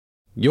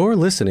You're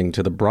listening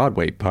to the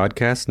Broadway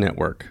Podcast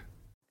Network.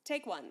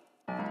 Take one.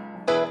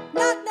 Knock,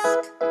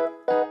 knock.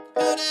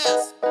 Who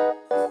dis?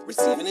 We're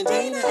Stephen and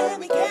Dana, and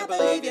we can't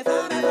believe you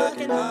found our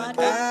fucking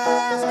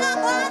podcast.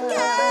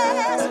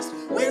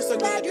 We're so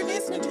glad you're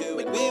listening to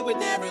it. We would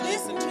never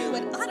listen to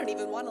it. I don't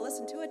even want to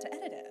listen to it to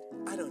edit it.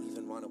 I don't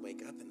even want to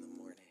wake up in the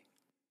morning.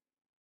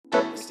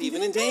 We're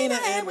Stephen and Dana,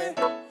 and we're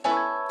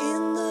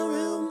in the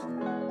room.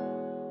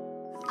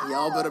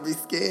 Y'all better be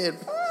scared.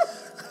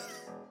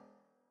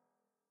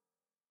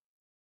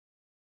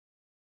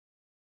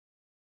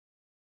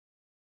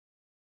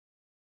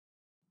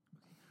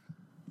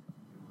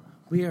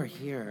 We are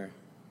here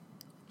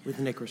with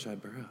Nick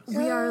Rashad Burroughs.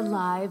 We are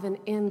live and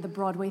in the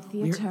Broadway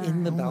Theater. We're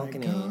in the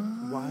balcony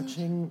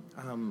watching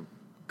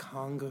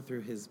Kong go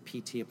through his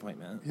PT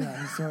appointment.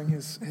 Yeah, he's doing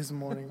his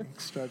morning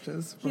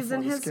stretches. He's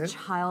in before his the skit.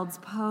 child's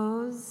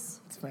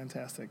pose It's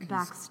fantastic. He's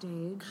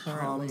backstage.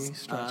 currently Palms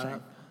stretching,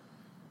 up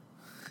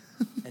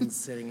and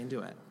sitting into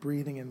it.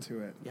 breathing into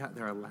it. Yeah,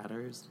 there are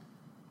ladders.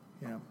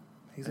 Yeah,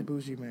 he's a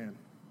bougie man.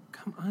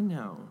 Come on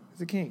now.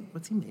 He's a king.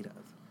 What's he made of?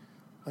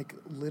 Like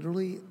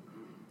literally,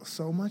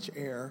 so much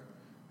air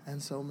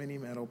and so many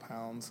metal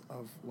pounds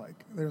of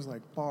there's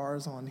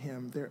bars on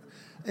him.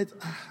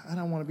 I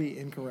don't want to be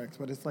incorrect,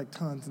 but it's like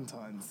tons and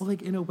tons. Well,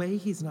 in a way,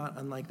 he's not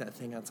unlike that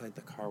thing outside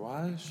the car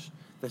wash.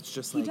 That's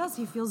just He does.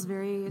 He feels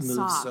very moves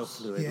soft. so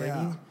fluidly.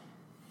 Yeah.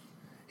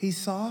 He's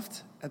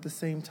soft at the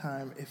same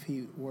time. If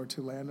he were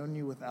to land on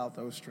you without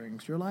those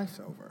strings, your life's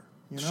over.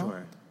 You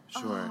know?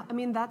 Sure. I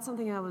mean, that's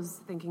something I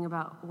was thinking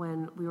about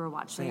when we were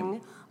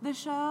watching the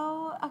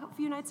show a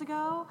few nights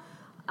ago.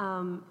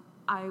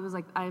 I was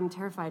like, I am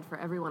terrified for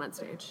everyone on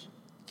stage.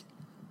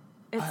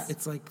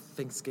 It's like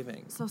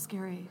Thanksgiving. So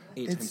scary.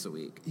 8 times a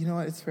week. You know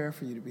what? It's fair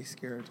for you to be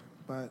scared,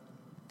 but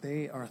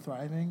they are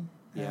thriving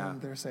and Yeah.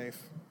 they're safe.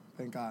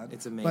 Thank God.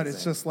 It's But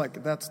it's amazing.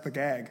 just that's the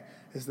gag,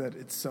 is that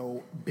it's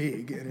so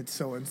big and it's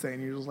so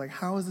insane. You're just like,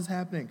 how is this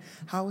happening?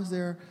 How is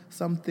there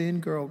some thin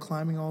girl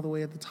climbing all the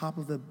way at the top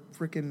of the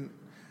freaking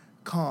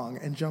Kong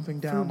and jumping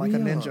down like a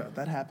real. ninja?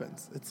 That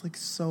happens. It's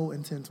so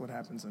intense what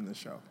happens in this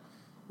show.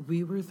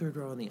 We were third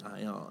row in the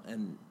aisle,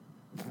 and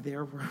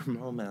there were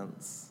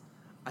moments.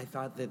 I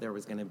thought that there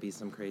was going to be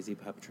some crazy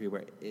puppetry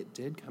where it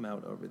did come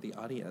out over the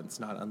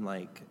audience, not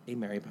unlike a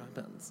Mary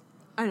Poppins.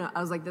 I know.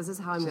 I was like, this is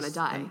how I'm going to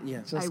die. yeah.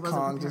 I Just wasn't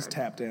Kong prepared. just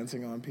tap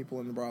dancing on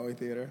people in the Broadway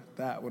theater.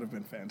 That would have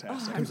been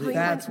fantastic. And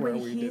That's when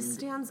where we he didn't.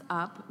 stands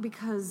up,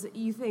 because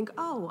you think,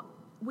 oh,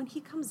 when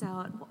he comes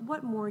out,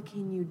 what more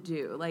can you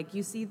do? Like,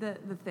 you see the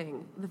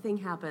thing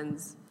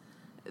happens,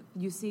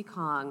 you see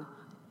Kong.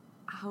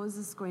 How is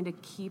this going to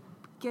keep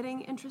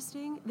getting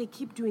interesting? They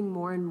keep doing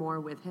more and more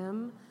with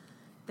him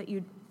that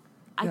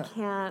I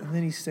can't. And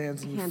then he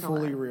stands and you handle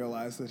fully it.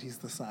 realize that he's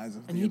the size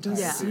of And the he does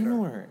entire theater. scene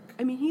work.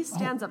 I mean, he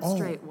stands up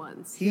straight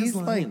once. He's has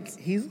lines.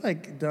 he's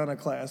done a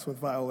class with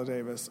Viola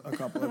Davis a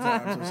couple of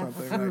times or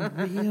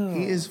something. real.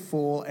 He is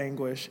full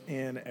anguish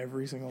in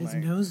every single His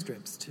night. nose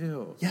drips,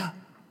 too. Yeah,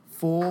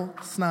 full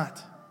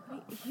snot.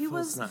 He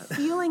was snot.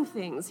 feeling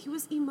things. He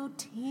was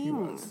emoting. He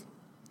was.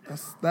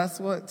 That's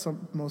what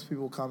most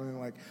people comment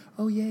like,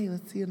 oh yay,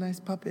 let's see a nice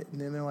puppet, and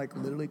then they're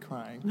literally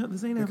crying. No,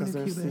 this ain't because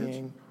happening, they're Cupid.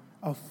 seeing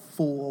a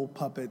full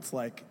puppet's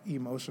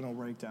emotional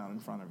breakdown in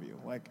front of you.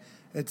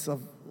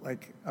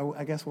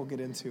 I guess we'll get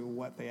into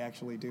what they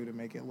actually do to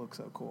make it look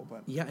so cool.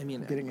 But Yeah, I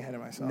mean... I'm getting ahead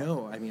of myself.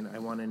 No, I mean, I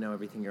want to know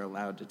everything you're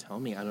allowed to tell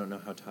me. I don't know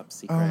how top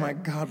secret Oh my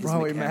God, his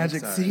Broadway mechanics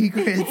Magic are.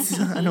 Secrets.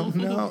 I don't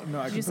know. No,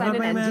 I Did you can sign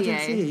an Broadway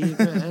NDA?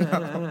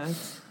 Magic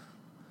Secrets.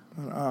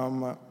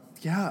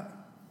 yeah.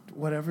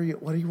 What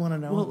do you want to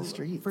know on the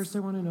streets? First I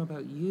want to know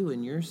about you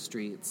and your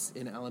streets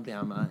in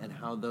Alabama and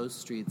how those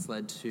streets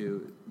led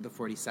to the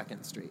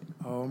 42nd Street.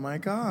 Oh my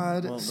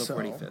God. Well, the So,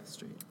 45th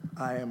Street.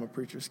 I am a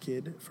preacher's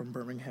kid from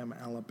Birmingham,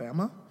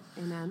 Alabama.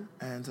 Amen.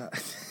 And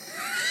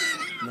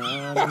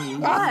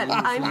But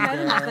I'm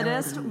United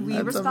Methodist. We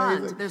That's respond.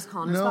 amazing. There's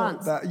call and No,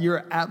 response.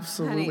 you're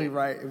absolutely Honey.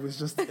 right. It was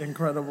just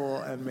incredible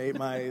and made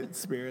my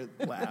spirit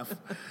laugh.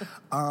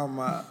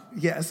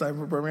 Yes, I'm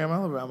from Birmingham,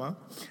 Alabama,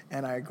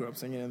 and I grew up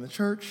singing in the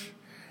church,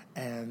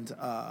 and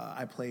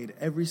I played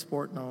every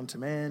sport known to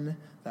man.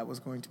 That was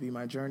going to be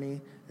my journey,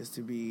 is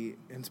to be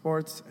in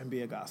sports and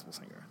be a gospel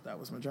singer. That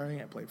was my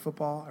journey. I played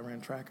football, I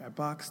ran track, I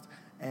boxed,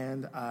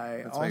 and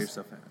That's why you're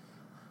so fat.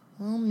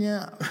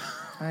 Yeah,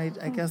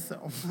 I guess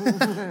so.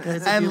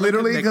 Guys, And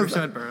literally, Nick 'cause-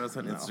 Rashad Burroughs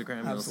on No,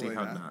 Instagram, you'll see absolutely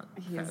how not. not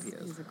fat he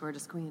is. He's a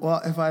gorgeous queen.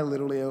 Well, if I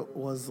literally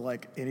was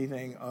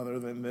anything other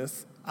than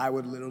this, I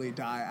would literally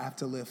die. I have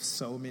to lift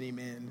so many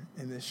men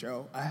in this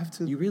show. I have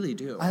to. You really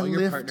do. I All your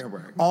lift partner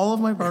work. All of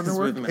my partner is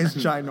work with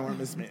is men.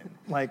 ginormous men.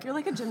 You're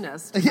like a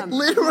gymnast.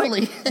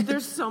 Literally.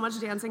 There's so much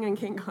dancing in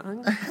King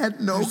Kong. I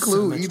had no There's so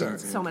clue much either.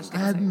 dancing. So much I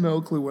had dancing.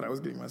 no clue what I was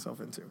getting myself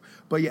into.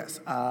 But yes,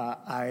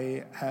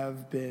 I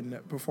have been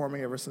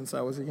performing ever since I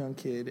was a young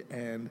kid,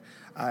 and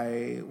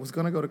I was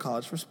going to go to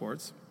college for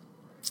sports,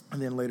 and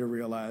then later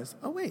realized,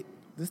 oh wait,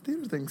 this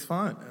theater thing's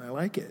fun, and I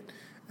like it,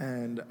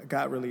 and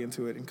got really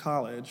into it in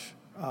college.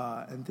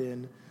 And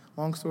then,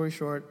 long story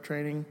short,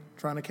 trying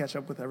to catch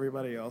up with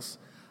everybody else,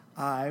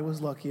 I was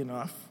lucky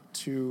enough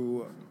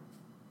to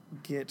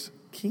get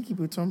Kinky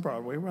Boots on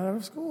Broadway right out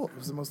of school. It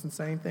was the most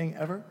insane thing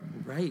ever.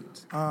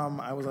 Right.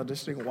 I was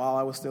auditioning while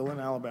I was still in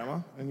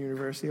Alabama, in the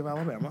University of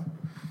Alabama.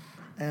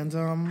 And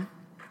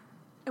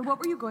And what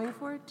were you going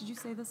for? Did you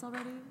say this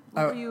already?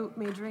 What were you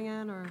majoring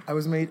in, or?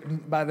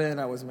 by then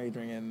I was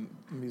majoring in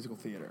musical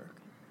theater.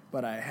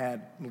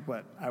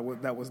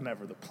 That was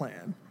never the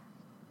plan.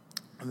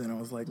 And then I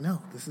was like,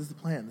 no, this is the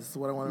plan. This is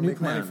what I want to make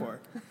money for.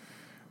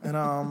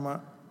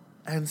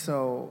 And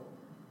so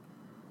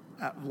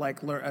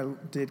I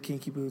did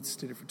Kinky Boots,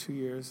 did it for 2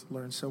 years,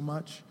 learned so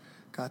much,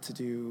 got to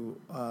do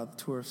the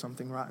tour of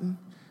Something Rotten,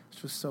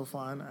 which was so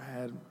fun. I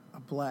had a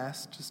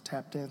blast just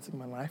tap dancing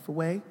my life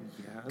away.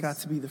 Yes. Got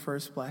to be the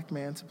first black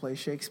man to play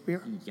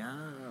Shakespeare.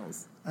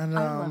 Yes. And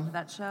I loved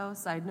that show.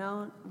 Side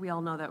note, we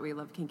all know that we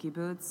love Kinky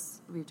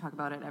Boots. We talk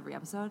about it every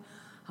episode.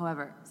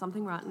 However,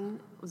 Something Rotten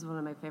was one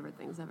of my favorite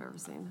things I've ever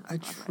seen. I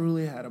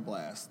truly had a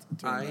blast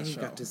doing that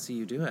show. got to see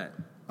you do it.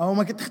 Oh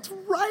my God, that's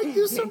right.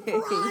 You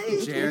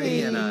surprised Jerry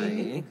me. and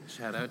I,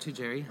 shout out to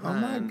Jerry Oh my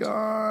Hunt,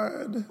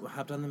 God.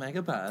 hopped on the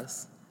mega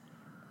bus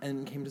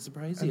and came to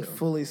surprise And you.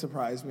 fully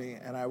surprised me,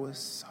 and I was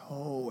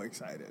so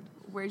excited.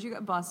 Where'd you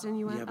go? Boston,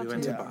 you went Yeah, up we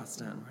went to to?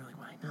 Boston. We're like,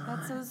 why not?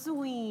 That's so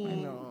sweet. I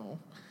know.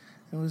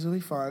 It was really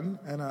fun,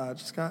 and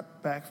just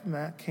got back from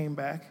that, came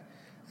back,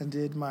 and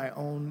did my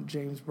own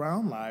James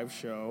Brown live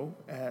show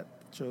at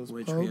Joe's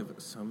Which Pub. we have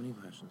so many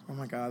questions. Oh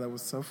my God, that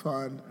was so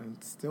fun, and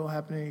it's still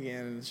happening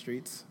again in the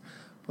streets.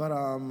 But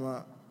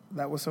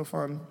that was so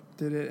fun.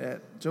 Did it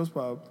at Joe's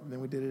Pub, then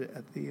we did it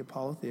at the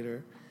Apollo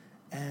Theater,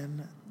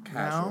 and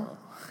Casual.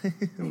 now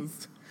it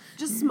was.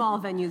 Just small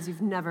venues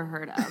you've never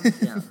heard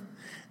of. Yeah.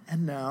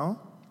 And now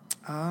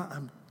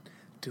I'm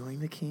doing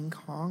the King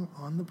Kong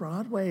on the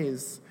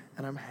Broadways,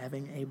 and I'm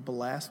having a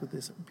blast with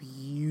this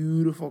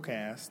beautiful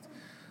cast.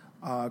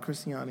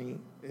 Christiane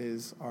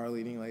is our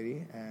leading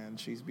lady, and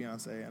she's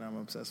Beyonce, and I'm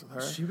obsessed with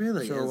her. She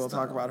really sure, is, we'll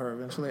talk though. about her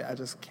eventually. I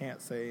just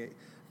can't say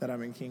that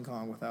I'm in King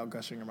Kong without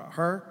gushing about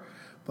her.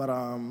 But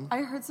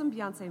I heard some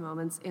Beyonce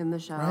moments in the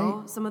show.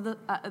 Right? Some of the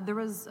there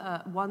was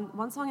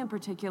one song in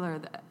particular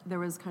that there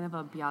was kind of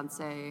a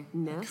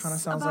Beyonce-ness. Kinda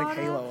sounds like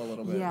Halo a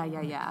little bit. Yeah.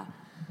 yeah,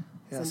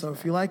 so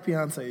if you like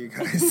Beyonce, you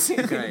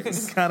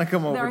guys kind of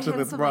come There over are to the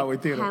hints of Broadway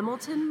like Theater.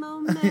 Hamilton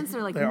moments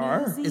or like There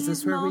are? Newsies Is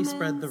this where moments. we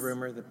spread the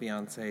rumor that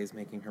Beyonce is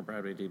making her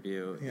Broadway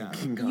debut Yeah. in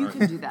King Kong? You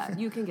can do that.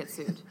 You can get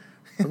sued.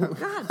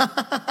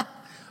 God,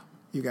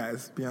 You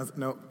guys, Beyonce,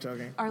 nope,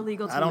 joking. our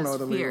legal team I don't know is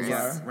what the legals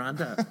fierce. are.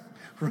 Rhonda.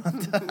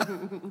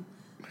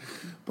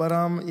 But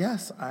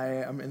yes, I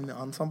am in the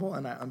ensemble,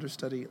 and I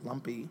understudy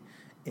Lumpy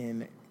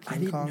in I King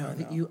didn't Kong. know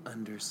that you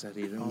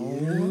understudied him. Oh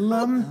You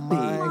lumpy.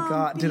 my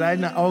God! Did I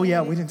not? Oh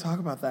yeah, we didn't talk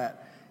about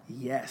that.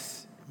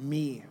 Yes,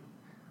 me,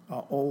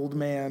 an old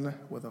man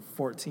with a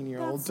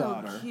 14-year-old That's so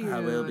daughter. cute. I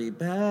will be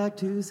back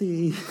to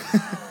see.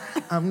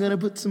 I'm gonna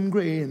put some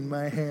gray in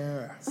my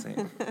hair.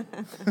 Same.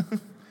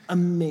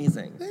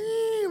 Amazing.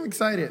 I'm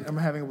excited. I'm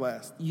having a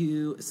blast.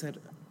 You said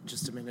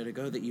just a minute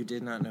ago that you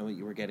did not know what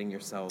you were getting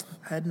yourself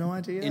I had no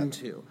idea.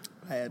 into.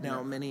 I had Now,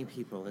 no- many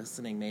people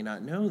listening may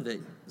not know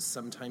that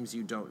sometimes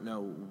you don't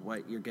know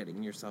what you're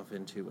getting yourself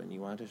into when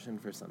you audition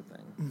for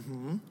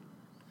something.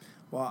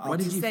 Well, What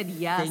did You you said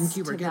yes think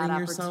you to were that getting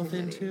yourself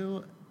opportunity.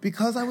 into?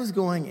 because I was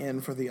going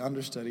in for the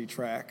understudy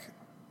track,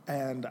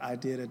 and I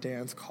did a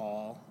dance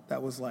call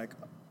that was like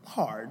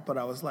hard, but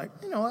I was like,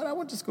 you know what? I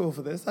went to school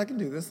for this. I can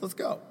do this. Let's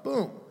go.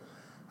 Boom.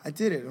 I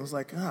did it. It was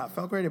like, I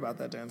felt great about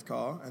that dance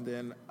call. And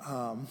then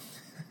I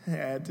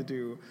had to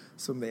do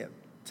some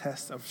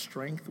tests of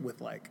strength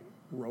with like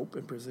rope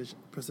and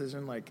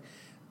precision. Like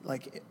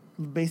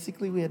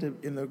basically we had to,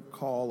 in the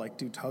call, like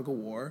do tug of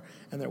war,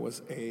 and there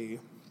was a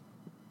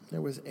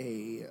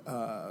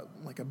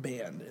like a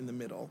band in the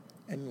middle,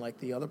 and like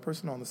the other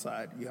person on the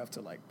side, you have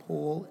to like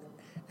pull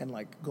and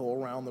like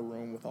go around the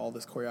room with all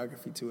this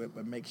choreography to it,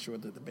 but make sure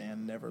that the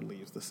band never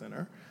leaves the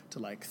center to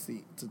like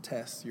to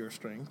test your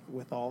strength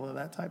with all of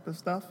that type of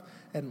stuff,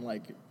 and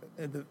like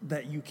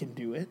that you can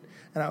do it.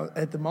 And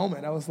at the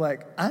moment I was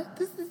like,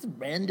 this is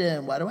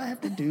random. Why do I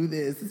have to do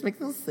this? This makes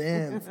no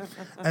sense.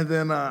 And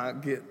then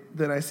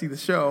I see the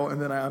show,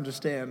 and then I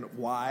understand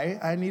why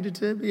I needed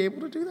to be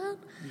able to do that.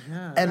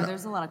 Yeah. And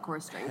There's a lot of core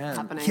strength Yeah.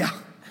 happening. yeah.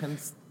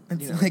 Hence,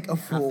 It's you know, like a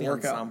half full the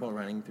workout. ensemble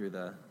running through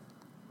the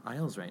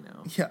aisles right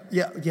now.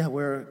 Yeah.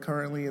 We're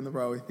currently in the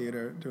Broadway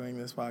Theater doing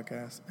this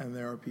podcast, and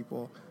there are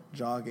people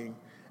jogging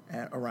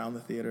around the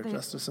theater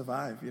just to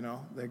survive. You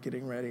know, they're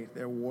getting ready.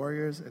 They're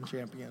warriors and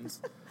champions.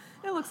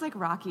 It looks like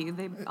Rocky.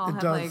 They all It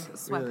have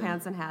does, like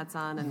sweatpants and hats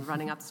on and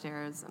running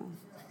upstairs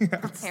and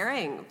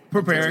preparing to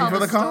Preparing tell for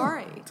the call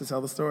story. to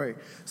tell the story.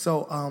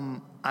 So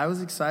I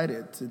was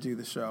excited to do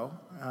the show,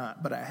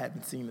 but I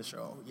hadn't seen the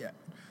show yet,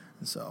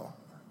 and so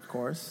of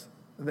course.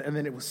 And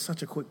then it was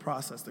such a quick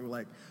process. They were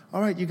like,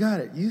 "All right, you got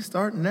it. You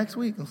start next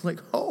week." I was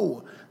like,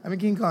 "Oh, I'm in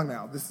King Kong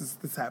now. This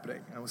is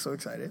happening." And I was so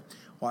excited.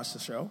 Watched the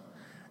show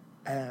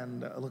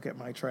and look at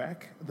my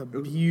track. The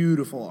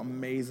beautiful,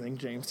 amazing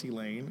James T.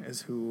 Lane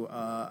is who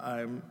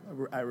I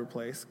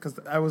replaced, because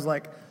I was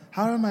like,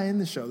 "How am I in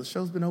the show? The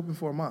show's been open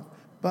for a month."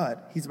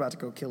 But he's about to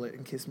go kill it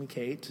in Kiss Me,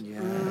 Kate.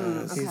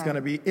 Yes. He's Okay. going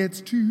to be,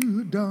 it's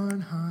too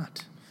darn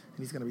hot. And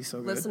he's going to be so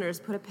good. Listeners,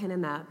 put a pin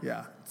in that.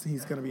 Yeah,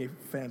 he's going to be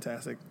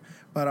fantastic.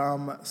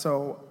 But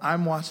so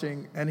I'm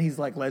watching, and he's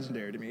like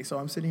legendary to me. So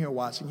I'm sitting here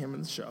watching him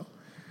in the show.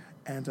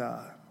 And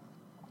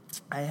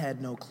I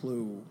had no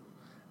clue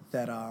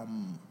that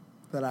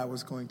that I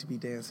was going to be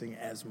dancing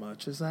as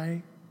much as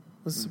I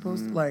was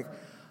supposed to. Like,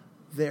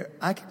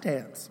 I can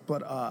dance,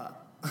 but I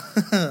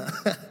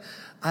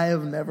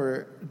have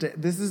never.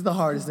 This is the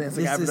hardest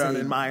dancing This I've is done a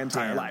in my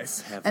entire life,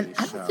 dance-heavy and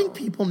I don't think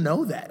show. people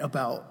know that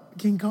about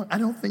King Kong. I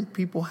don't think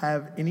people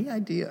have any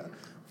idea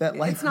that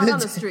like It's not on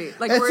the street.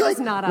 Like, it's word is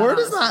not out word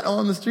on is the not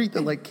on the street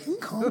that like King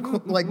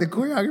Kong. Like the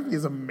choreography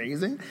is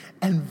amazing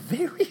and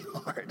very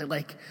hard.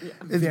 Like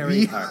it's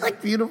very hard.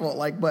 like beautiful.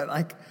 Like but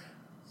like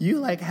you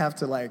like have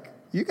to like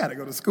you got to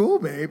go to school,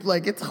 babe.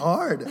 Like it's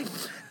hard,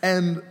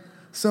 and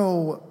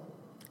so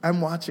I'm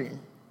watching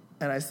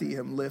and I see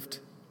him lift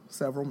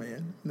several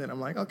men. And then I'm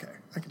like, okay,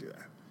 I can do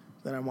that.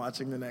 Then I'm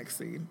watching the next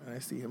scene, and I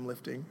see him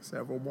lifting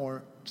several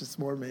more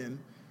men,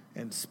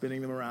 and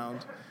spinning them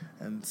around,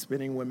 and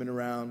spinning women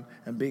around,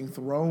 and being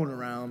thrown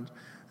around.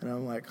 And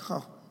I'm like,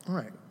 oh, all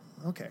right,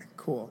 okay,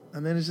 cool.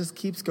 And then it just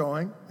keeps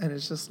going, and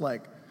it's just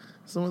like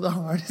some of the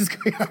hardest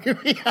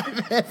choreography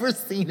I've ever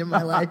seen in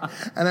my life.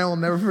 And I will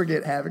never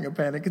forget having a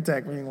panic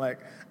attack, being like,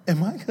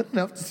 am I good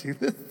enough to do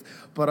this?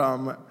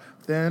 But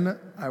then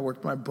I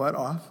worked my butt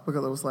off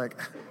because I was like,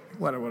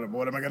 what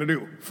am I going to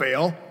do?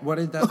 Fail? What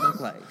did that look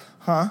like?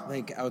 Huh?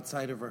 Like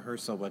outside of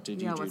rehearsal, what did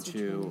you Yeah, do what's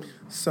your to training?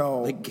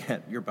 So, like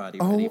get your body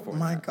ready for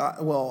my that? God.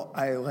 Well,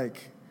 I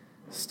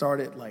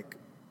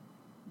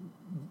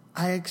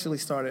actually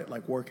started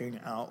like working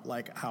out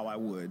like how I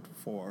would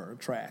for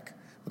track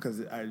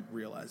because I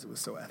realized it was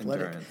so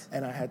athletic. Endurance.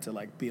 And I had to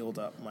like build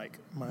up like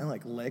my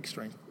like leg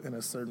strength in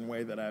a certain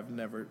way that I've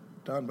never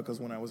done because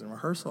when I was in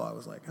rehearsal, I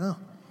was like, oh,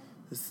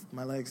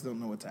 my legs don't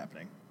know what's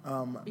happening.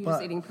 You're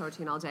just eating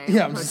protein all day.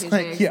 Yeah, I'm protein just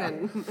like, shakes yeah.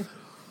 and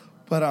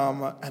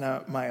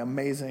But my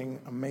amazing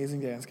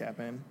dance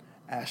captain,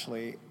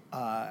 Ashley,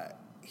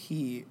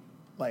 he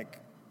like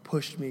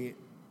pushed me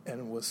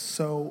and was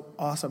so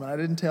awesome. And I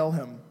didn't tell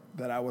him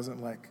that I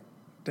wasn't like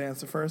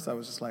dancer first. I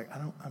was just like,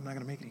 I'm not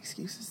gonna make any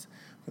excuses.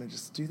 I'm gonna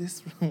just do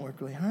this, work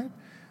really hard.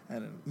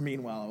 And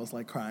meanwhile, I was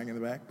like crying in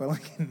the back, but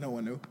like no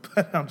one knew.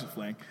 But I'm just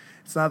playing.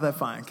 It's not that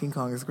fine. King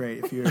Kong is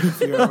great. If you're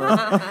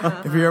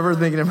ever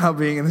thinking about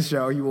being in the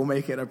show, you will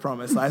make it. I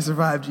promise. I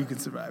survived. You can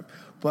survive.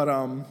 But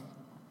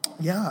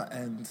yeah,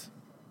 and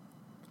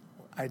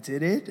I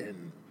did it,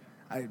 and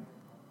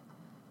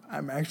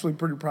I'm actually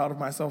pretty proud of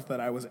myself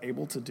that I was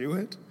able to do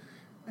it,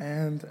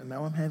 and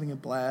now I'm having a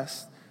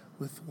blast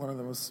with one of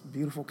the most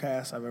beautiful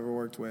casts I've ever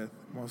worked with,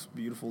 most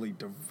beautifully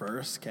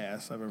diverse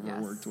casts I've ever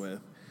Yes. worked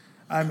with.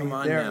 I mean,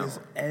 on there now. is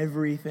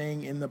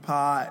everything in the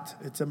pot.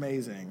 It's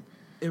amazing.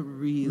 It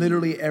really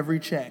Literally every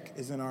check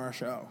is in our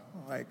show.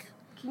 Like,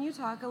 Can you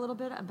talk a little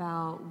bit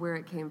about where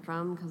it came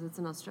from? Because it's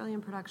an Australian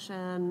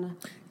production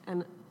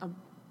and a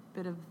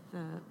bit of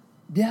the...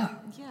 yeah.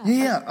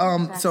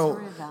 Backstory So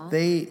of that.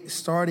 they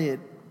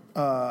started.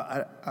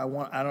 I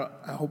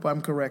hope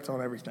I'm correct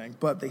on everything,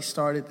 but they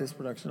started this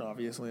production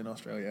obviously in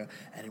Australia,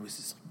 and it was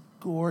this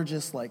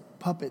gorgeous like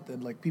puppet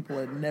that like people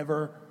had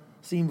never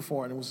seen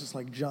before, and it was just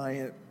like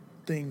giant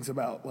things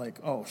about like,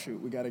 oh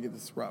shoot, we got to get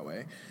this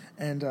Broadway,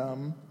 and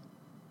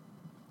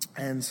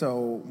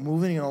so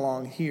moving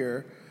along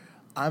here,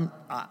 I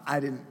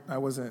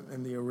wasn't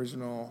in the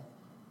original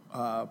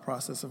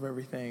process of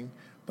everything,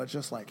 but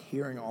just like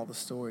hearing all the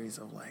stories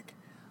of like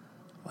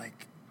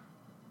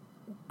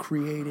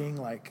creating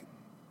like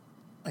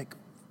am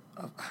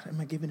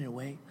I giving it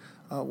away?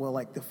 Well,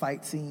 like the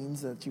fight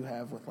scenes that you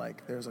have with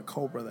like there's a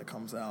cobra that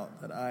comes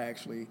out that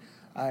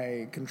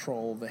I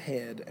control the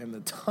head and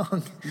the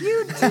tongue.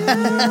 You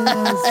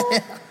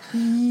do!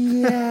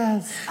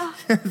 Yes.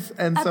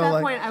 And At so that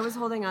like point, I was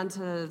holding on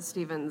to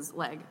Steven's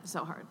leg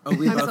so hard. Oh,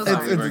 we I'm both so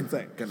thought we sorry. It's were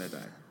insane. gonna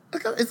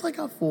die. it's like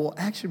a full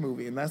action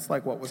movie, and that's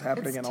like what was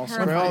happening It's in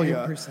terrifying.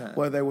 Australia, 100%.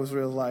 where they was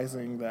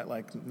realizing that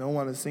like no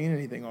one has seen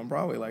anything on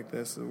Broadway like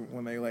this.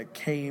 When they like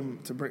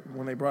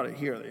when they brought it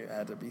here, they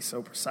had to be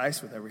so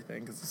precise with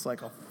everything because it's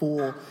like a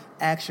full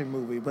action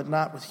movie, but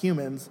not with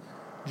humans,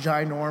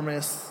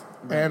 ginormous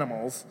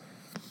animals,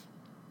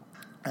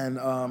 and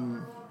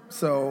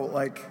so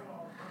like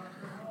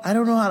I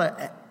don't know how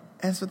to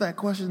answer that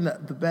question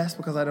the best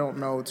because I don't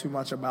know too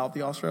much about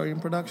the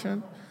Australian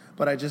production,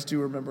 but I just do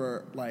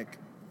remember like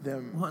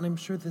them. Well, and I'm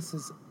sure this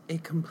is a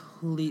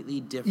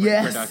completely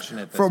different production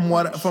at this from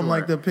point. from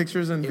like Sure. the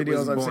pictures and It videos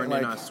was I've born seen.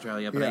 Like in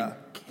Australia, but yeah.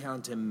 I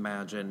can't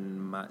imagine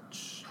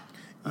much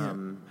Yeah.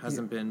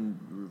 hasn't been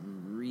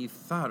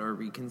rethought or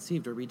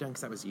reconceived or redone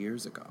because that was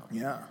years ago.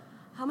 Yeah.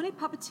 How many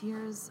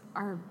puppeteers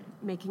are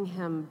making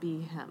him be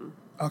him?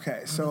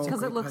 Okay, so Because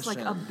it Great looks like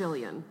a question.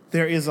 billion.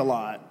 there is a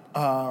lot.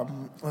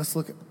 Let's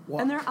look at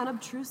what. And they're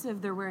unobtrusive.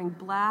 They're wearing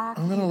black.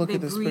 I'm gonna look they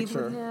at this breathe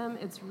picture. with him.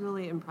 It's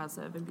really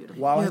impressive and beautiful.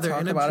 While yeah, I they're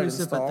talk about it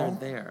inobtrusive, but install,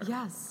 they're there.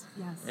 Yes,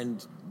 yes.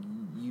 And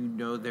you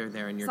know they're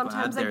there and you're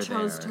Sometimes glad I they're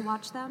chose there. to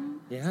watch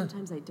them. Yeah.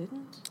 Sometimes I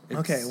didn't.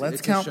 Okay, let's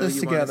it's a count show this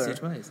you wanna together. see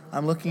twice.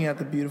 I'm looking at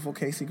the beautiful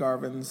Casey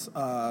Garvin's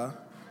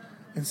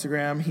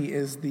Instagram. He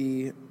is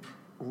the,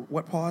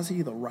 what paw is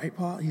he? The right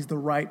paw? He's the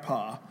right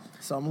paw.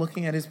 So I'm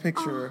looking at his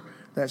picture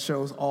that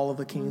shows all of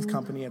the King's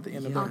Company at the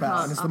end of their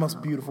bow. And it's the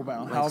most beautiful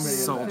bow. How many?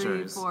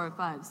 soldiers. 3, 4,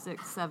 5,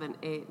 6, 7,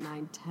 8,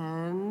 9,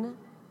 10.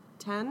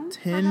 10?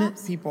 10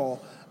 perhaps?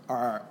 people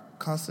are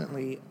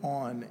constantly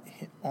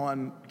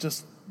on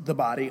just the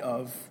body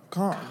of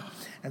Kong.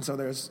 And so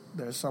there's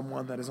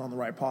someone that is on the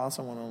right paw,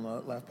 someone on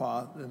the left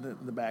paw,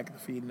 the back of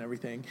the feet and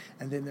everything.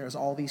 And then there's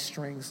all these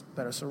strings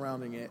that are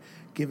surrounding it,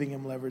 giving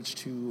him leverage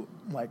to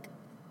like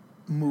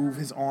move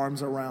his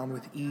arms around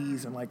with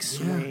ease and like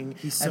swing.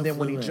 he's so and then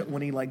fluid.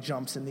 when he like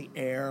jumps in the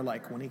air,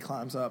 like when he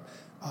climbs up,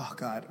 oh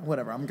God,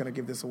 whatever. I'm gonna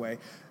give this away.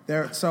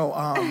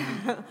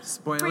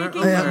 Spoiler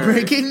Breaking alert.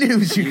 Breaking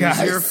news, you Use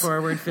guys. your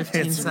forward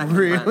 15-second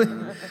really-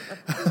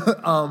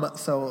 button.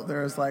 So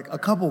there's like a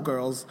couple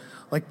girls,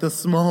 like the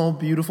small,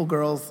 beautiful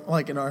girls,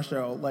 like in our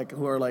show, like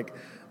who are like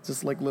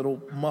just like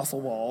little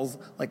muscle balls,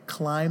 like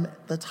climb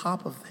the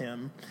top of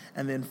him,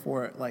 and then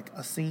for like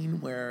a scene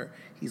where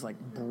he's like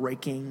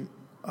breaking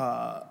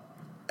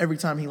every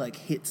time he like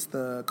hits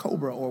the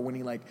cobra, or when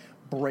he like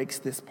breaks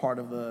this part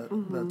of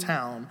the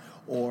town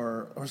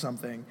or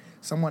something,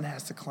 someone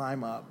has to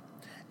climb up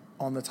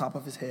on the top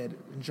of his head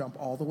and jump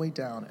all the way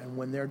down. And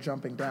when they're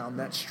jumping down,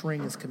 that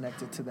string is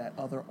connected to that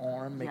other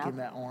arm, making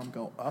that arm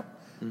go up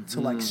to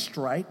like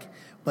strike.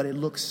 But it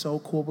looks so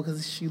cool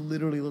because she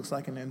literally looks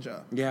like a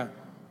ninja. Yeah.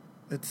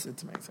 It's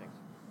amazing.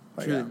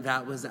 But True, yeah.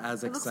 that was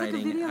as It looks like a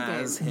exciting video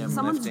as game. him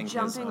Someone's lifting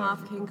jumping his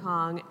off King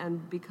Kong,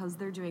 and because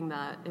they're doing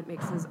that, it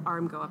makes his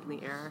arm go up in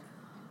the air.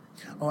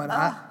 Oh, and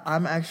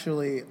I'm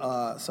actually,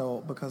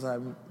 so because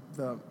I'm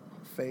the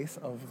face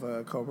of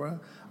the cobra,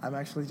 I'm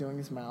actually doing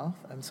his mouth.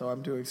 And so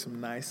I'm doing some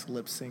nice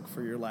lip sync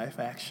for your life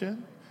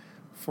action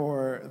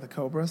for the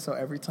cobra. So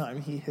every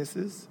time he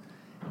hisses,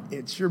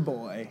 it's your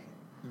boy,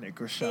 Nick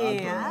Rashad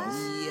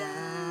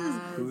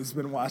Burrows, who's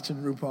been watching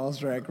RuPaul's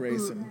Drag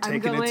Race and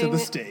taking it to the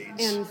stage.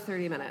 In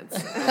 30 minutes.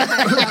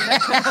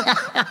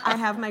 I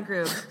have my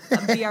group,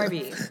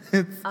 BRB.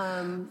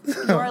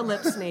 You're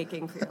lip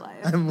snaking for your life.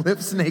 I'm lip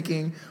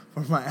snaking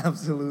for my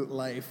absolute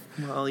life.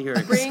 Well, you're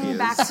Bring excused.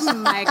 back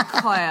my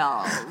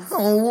coils.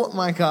 Oh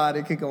my God,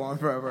 it could go on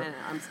forever. I know,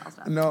 I'm so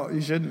stopped. No,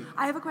 you shouldn't.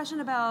 I have a question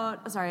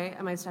about. Sorry,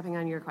 am I stepping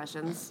on your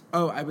questions?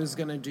 Oh, I was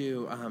going to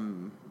do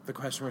the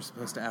question we're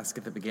supposed to ask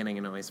at the beginning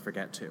and always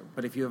forget to.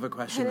 But if you have a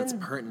question that's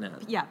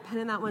pertinent. Yeah, pen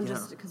in that one Yeah.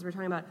 just because we're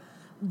talking about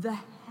the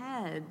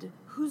head.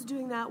 Who's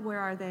doing that? Where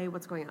are they?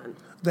 What's going on?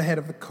 The head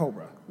of the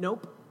cobra.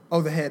 Nope.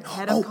 Oh, the head.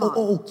 Head of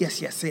Kong. Yes.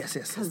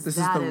 This is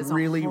that the is a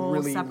really, whole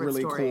really, separate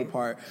really story. cool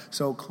part.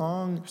 So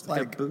Kong,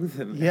 like a booth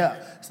in there.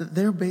 yeah, so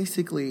they're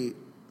basically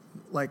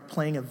like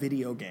playing a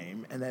video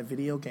game, and that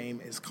video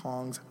game is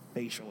Kong's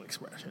facial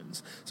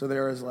expressions. So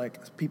there is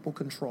like people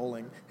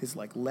controlling his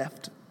like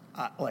left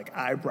like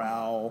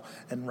eyebrow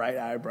and right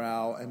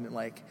eyebrow, and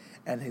like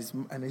and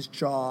his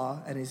jaw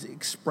and his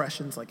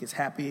expressions, like his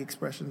happy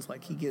expressions.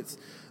 Like he gets,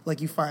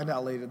 like you find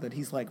out later that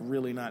he's like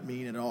really not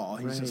mean at all.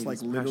 He's Right, just like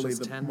he's literally precious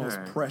the tender. most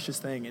precious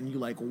thing, and you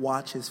like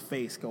watch his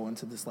face go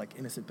into this like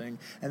innocent thing,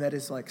 and that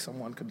is like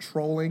someone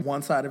controlling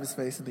one side of his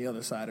face and the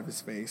other side of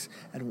his face,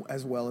 and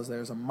as well as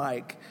there's a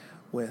mic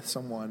with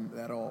someone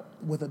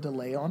with a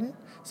delay on it.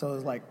 So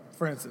it's like,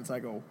 for instance, I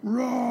go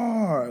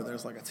roar,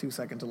 there's like a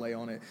 2-second delay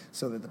on it,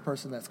 so that the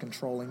person that's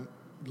controlling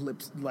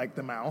lips, like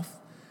the mouth,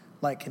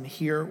 like can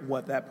hear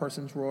what that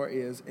person's roar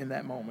is in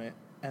that moment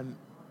and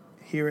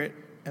hear it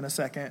in a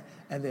second,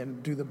 and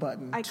then do the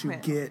button I to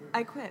quit.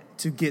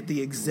 get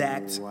the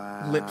exact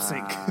lip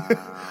sync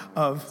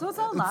of. So it's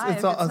all live.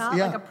 It's not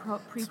yeah. like a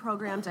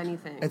pre-programmed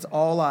anything. It's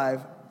all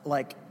live.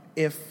 Like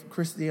if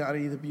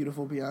Christiane, the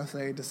beautiful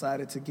Beyonce,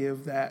 decided to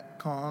give that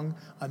Kong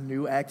a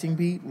new acting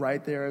beat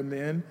right there and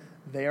then,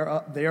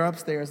 they're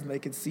upstairs and they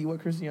can see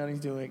what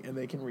Christiane's doing and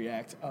they can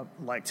react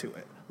to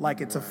it,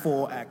 like it's a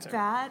full actor.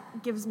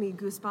 That gives me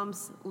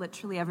goosebumps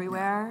literally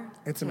everywhere.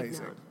 It's Take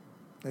amazing. note.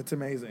 It's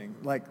amazing.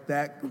 Like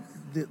that,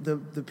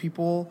 the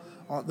people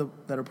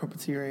that are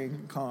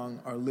puppeteering Kong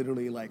are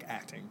literally like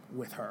acting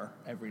with her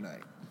every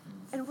night.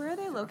 And where are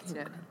they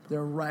located?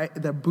 Their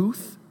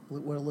booth.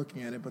 We're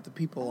looking at it, but the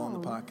people on the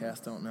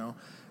podcast don't know.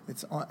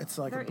 It's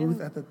like They're a booth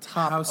in at the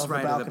top House of the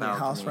right of the balcony,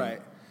 house balcony.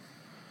 right,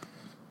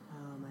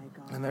 Oh my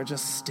god. and they're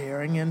just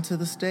staring into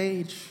the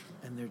stage,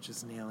 And they're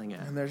just nailing it.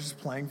 and they're just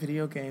playing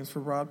video games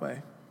for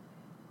Broadway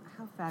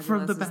How fabulous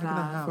From the is back of the that?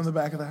 house. from the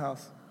back of the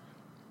house.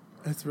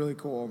 It's really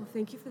cool.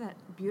 Thank you for that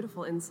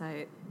beautiful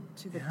insight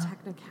to the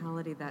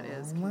technicality that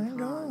is Oh my King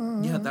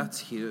Kong. God. Yeah, that's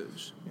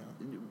huge.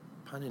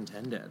 Pun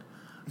intended.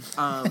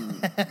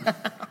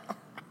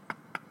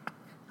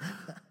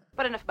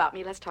 But enough about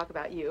me. Let's talk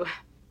about you.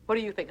 What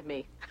do you think of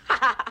me?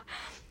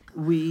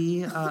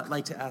 We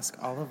like to ask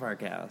all of our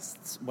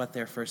guests what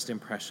their first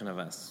impression of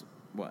us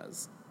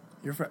was.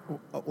 Your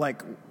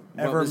like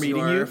What ever was meeting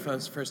your you?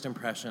 first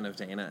impression of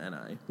Dana and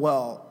I?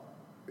 Well,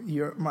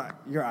 your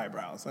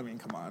eyebrows. I mean,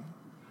 come on.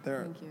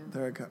 Thank you.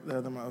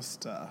 They're the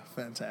most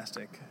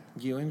fantastic.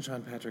 You and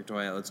Sean Patrick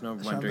Doyle, it's no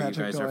Sean wonder you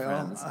Patrick guys are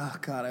Doyle. friends. Oh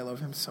God, I love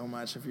him so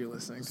much. If you're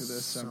listening to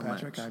this, So Sean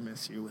Patrick, much. I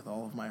miss you with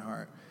all of my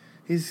heart.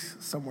 He's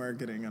somewhere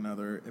getting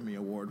another Emmy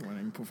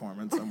Award-winning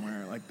performance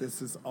somewhere. Like,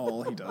 this is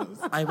all he does.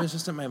 I was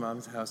just at my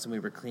mom's house and we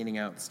were cleaning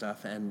out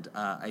stuff, and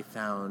I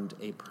found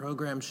a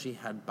program she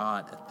had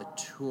bought at the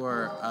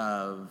tour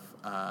of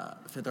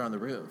Fiddler on the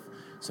Roof.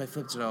 So I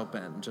flipped it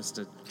open just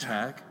to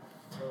check.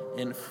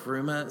 In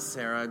Fruma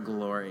Sarah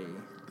Glory,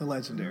 The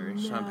legendary.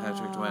 Sean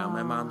Patrick Doyle.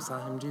 My mom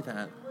saw him do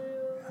that.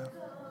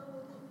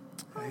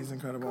 Yeah, he's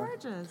incredible.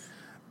 Gorgeous.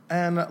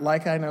 And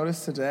like I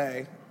noticed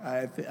today,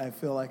 I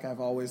feel like I've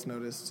always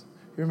noticed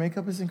your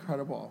makeup is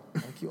incredible.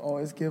 Like, you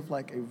always give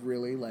like a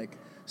really like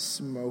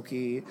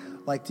smoky.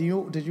 Like,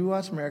 did you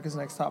watch America's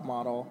Next Top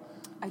Model?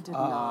 I did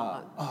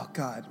not. Oh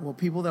God! Well,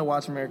 people that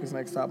watch America's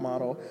Next Top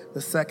Model,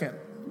 the second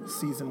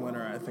season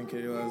winner, I think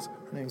it was.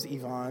 Her name's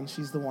Yvonne.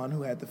 She's the one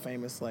who had the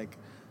famous like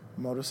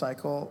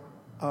motorcycle.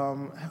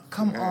 Come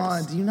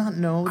on! Do you not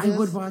know this? I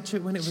would watch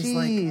it when it was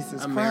Jesus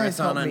like a Christ,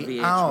 marathon help on me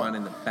VH1 out.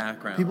 in the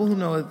background. People who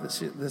know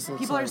this looks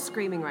People like, are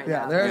screaming right Yeah,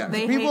 now. they're-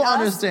 They people hate us.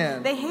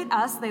 understand. They hate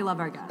us. They love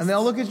our guests. and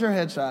they'll look at your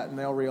headshot and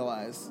they'll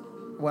realize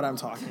what I'm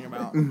talking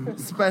about,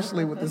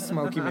 especially with the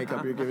smoky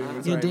makeup you're giving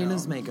me. Yeah, right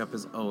Dana's now. makeup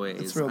is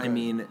always, It's real I good.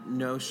 mean,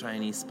 no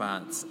shiny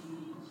spots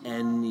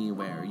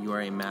anywhere. You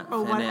are a matte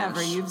Oh, finish.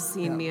 whatever. You've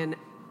seen me in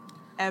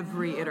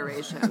every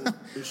iteration.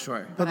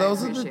 Sure. But I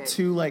those are the appreciate.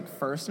 two like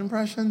first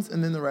impressions,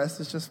 and then the rest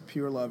is just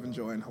pure love and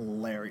joy and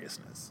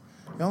hilariousness.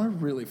 Y'all are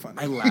really funny.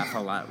 I laugh a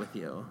lot with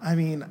you. I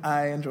mean,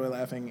 I enjoy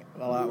laughing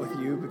a lot with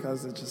you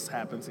because it just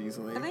happens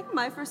easily. I think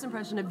my first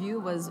impression of you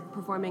was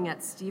performing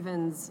at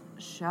Steven's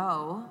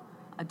show,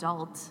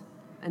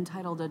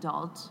 entitled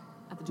Adult,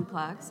 at the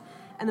Duplex.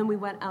 And then we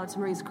went out to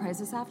Marie's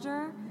Crisis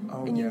after,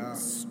 Oh, and you yeah.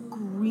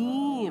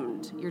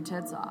 screamed your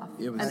tits off.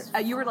 It was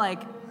and you were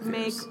like,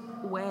 make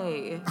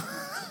way.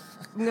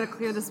 I'm going to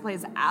clear this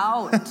place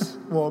out.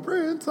 Well,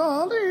 Prince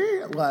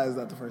Ali. Why is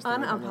that the first thing?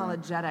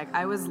 Unapologetic.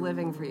 I was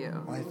living for you.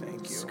 Why,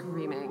 thank you.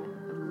 Screaming.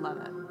 I love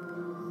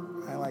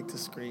it. I like to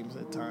scream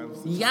at times.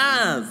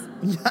 Yes!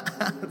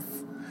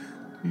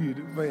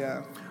 But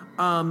yeah.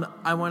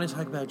 I want to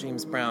talk about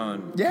James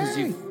Brown. Because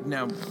Yay! you've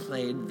now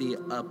played the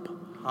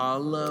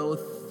Apollo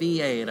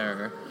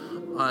Theater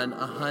on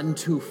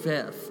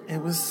 125th.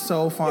 It was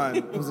so fun.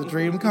 It was a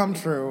dream come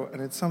true,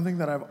 and it's something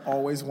that I've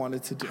always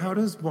wanted to do. How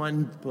does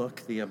one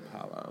book the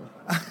Apollo?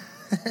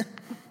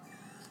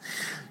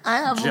 I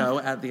have Joe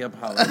at the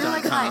Apollo. You're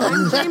like, hi,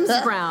 I'm James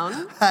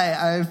Brown, Hi,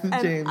 I'm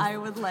and James. I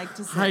would like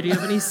to say... Hi, do you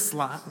have any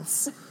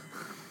slots?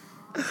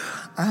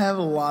 I have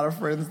a lot of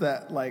friends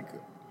that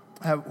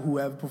who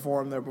have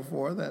performed there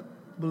before that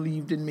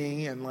believed in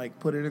me and like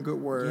put in a good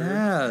word.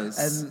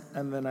 Yes.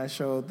 And then I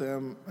showed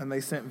them, and they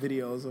sent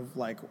videos of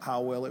like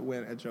how well it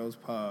went at Joe's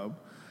Pub,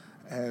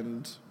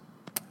 and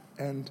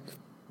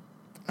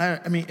I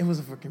mean it was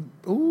a freaking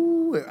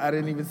I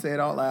didn't even say it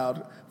out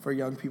loud for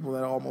young people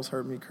that almost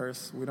heard me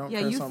curse. We don't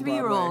Yeah, curse you on Broadway.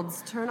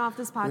 3-year-olds, turn off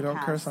this podcast. We don't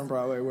curse on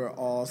Broadway. We're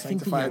all I think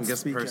the sanctified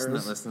youngest speakers. person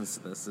that listens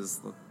to this is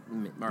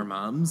our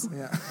moms.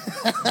 Yeah.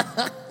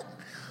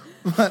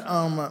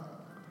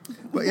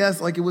 But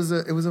yes, like it was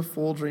a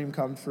full dream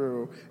come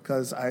true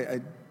because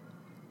I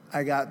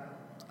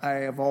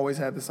have always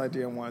had this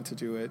idea and wanted to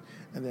do it,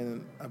 and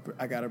then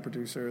I got a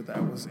producer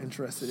that was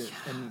interested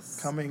in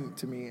coming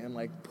to me and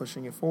like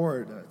pushing it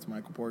forward. It's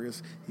Michael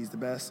Porges. He's the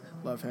best.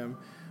 Love him.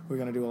 We're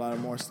gonna do a lot of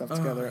more stuff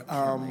together.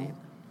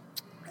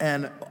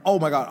 And oh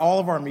my God, all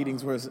of our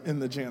meetings were in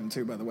the gym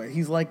too. By the way,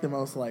 he's like the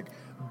most like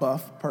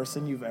buff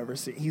person you've ever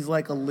seen. He's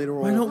like a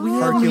literal Why don't we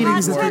have Hercules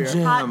meetings at the warrior.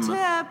 gym? Hot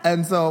tip.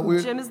 And so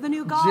we Gym is the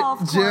new golf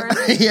course.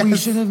 Yes. We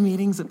should have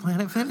meetings at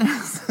Planet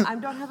Fitness. I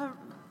don't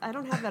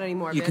have that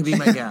anymore. You bitch. can be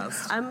my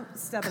guest. I'm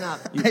stepping up.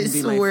 You I can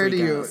be my swear free to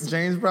you, guest.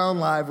 James Brown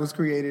Live was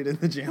created in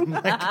the gym.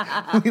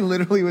 Like, we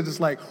literally were just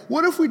like,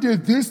 what if we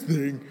did this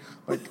thing?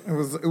 Like it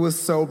was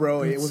so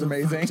broy. It was so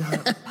amazing.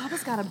 fucked up.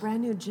 Papa's got a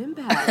brand new gym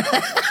bag.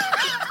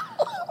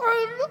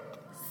 I'm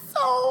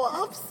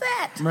so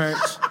upset. Merch.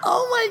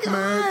 Oh my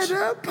God.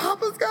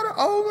 Papa's got a,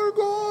 oh my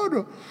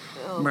God.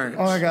 Merch.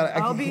 Oh my God.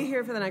 I'll be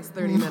here for the next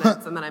 30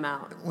 minutes and then I'm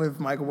out. With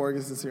Michael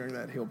Borges is hearing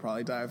that, he'll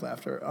probably die of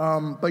laughter.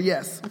 But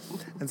yes.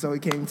 And so he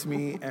came to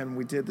me and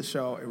we did the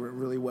show. It went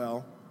really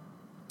well.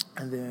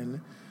 And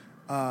then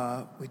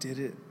we did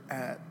it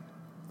at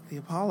the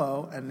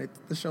Apollo, and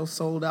the show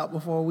sold out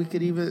before we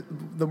could even,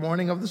 the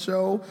morning of the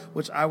show,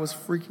 which I was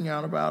freaking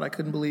out about. I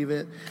couldn't believe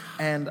it.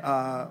 And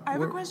I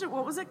have a question.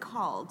 What was it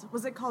called?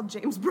 Was it called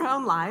James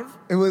Brown Live?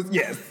 it was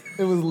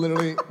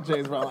literally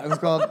James Brown. It was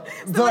called,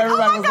 so like, everybody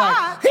oh my was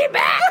God. like, he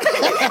back!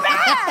 He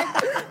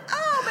back!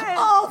 Oh, man.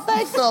 Oh,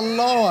 thank the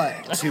Lord.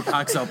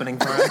 Tupac's opening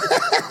for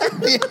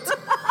it.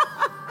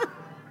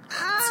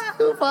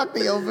 Tupac,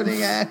 the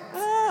opening act.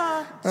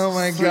 Oh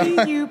my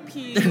God.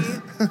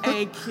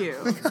 T-U-P-A-Q.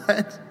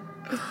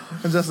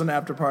 And just an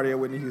after party at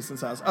Whitney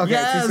Houston's house. Okay,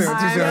 Yes. too soon.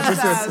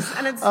 Yes,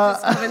 and it's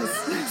just Kevin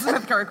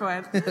Smith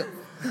Kirkwood. Yeah,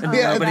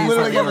 it's Nobody's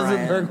literally fucking Kevin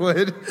Ryan.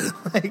 Kirkwood.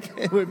 Like,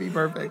 it would be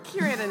perfect.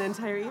 Curate an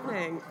entire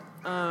evening.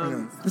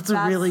 That's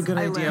a really good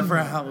I idea live. for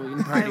a Halloween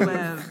I party.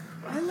 live.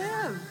 I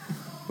live.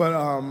 But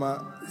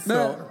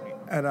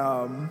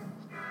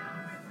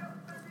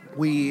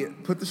we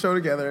put the show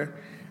together,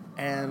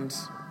 and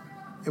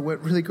it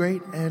went really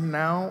great. And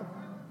now,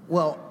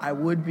 well, I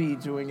would be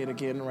doing it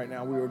again right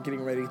now. We were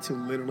getting ready to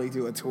literally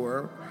do a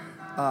tour,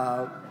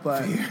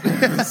 but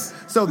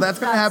so that's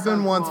gonna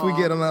happen so once we cool.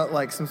 get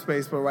on some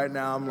space. But right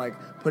now, I'm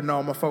putting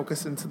all my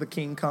focus into the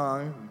King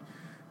Kong,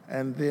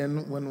 and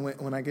then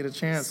when I get a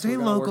chance, Stay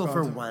we're gonna work local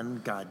for on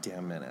one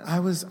goddamn minute. I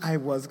was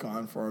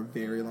gone for a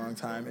very long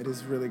time. It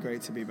is really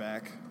great to be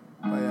back.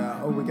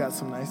 But we got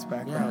some nice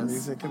background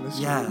music in the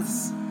streets.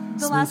 Yes.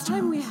 The last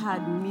time we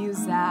had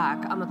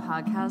Muzak on the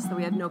podcast that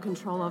we had no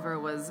control over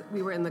was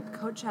we were in the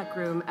coat check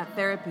room at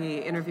therapy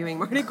interviewing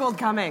Marty Gold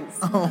Cummings.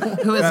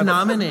 Who is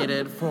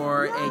nominated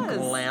for a Yes.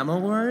 Glam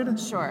Award?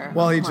 Sure.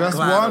 Well, he of course. just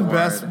Glad won award.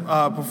 Best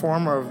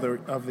Performer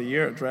of the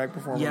Year, Drag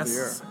Performer of the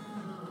Year. Yes.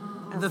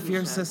 As The he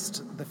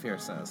fiercest. The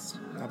fiercest.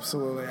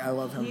 Absolutely, I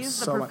love him He's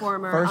so the much.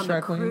 performer First on the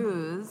drag queen.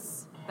 cruise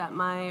that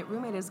my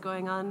roommate is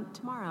going on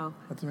tomorrow.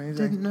 That's amazing.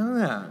 Didn't know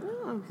that.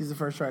 He's the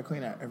first drag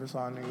queen I ever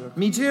saw in New York.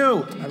 Me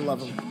too. I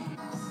love him.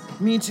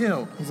 Me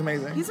too. He's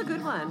amazing. He's a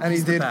good one. And he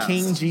He's the did best.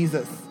 King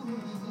Jesus.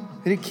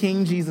 He did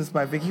King Jesus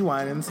by Vicki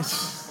Winans.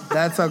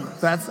 That's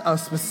a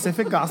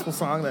specific gospel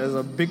song that is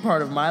a big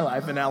part of my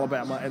life in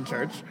Alabama and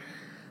church.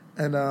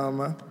 And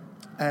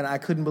I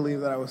couldn't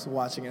believe that I was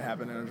watching it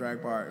happen in a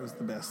drag bar. It was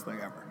the best thing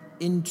ever.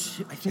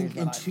 I think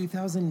my in life.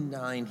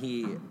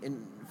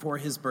 2009, for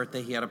his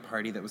birthday, he had a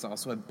party that was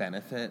also a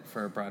benefit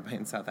for Broadway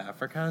in South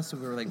Africa. So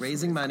we were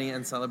raising money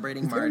and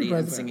celebrating He's gonna be Marty and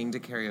president. singing to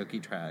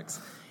karaoke tracks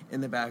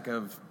in the back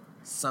of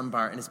some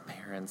bar, and his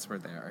parents were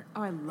there.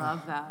 Oh, I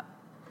love that.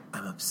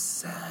 I'm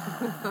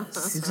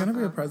obsessed. He's gonna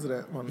be a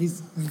president.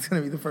 He's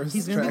gonna be the first.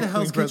 He's gonna be the drag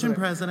Hell's queen Kitchen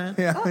president.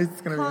 Yeah,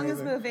 he's gonna Kong be is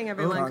amazing. moving,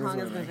 everyone. Kong Kong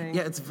is is moving. moving.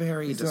 Yeah, it's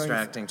very He's doing-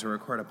 distracting to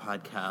record a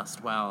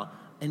podcast while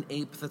an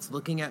ape that's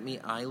looking at me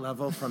eye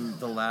level from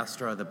the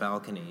last row of the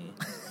balcony.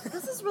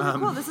 This is really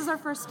cool. This is our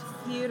first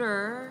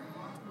theater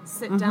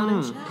sit down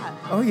and chat.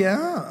 Oh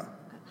yeah.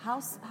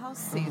 House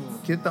seats.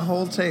 Get the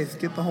whole taste.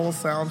 Get the whole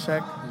sound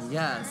check.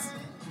 Yes.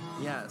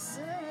 Yes.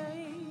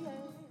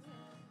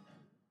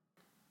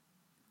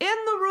 In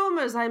the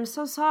rumors, I'm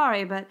so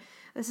sorry, but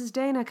this is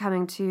Dana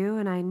coming to you,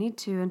 and I need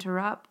to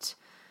interrupt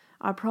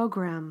our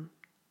program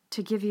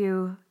to give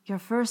you your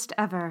first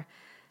ever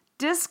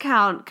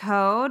discount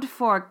code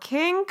for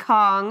King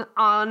Kong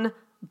on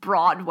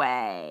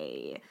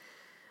Broadway.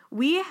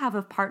 We have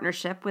a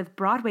partnership with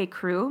Broadway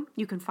Crew.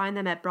 You can find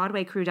them at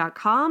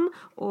BroadwayCrew.com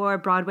or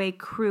Broadway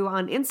Crew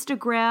on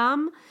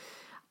Instagram.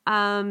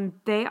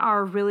 They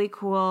are really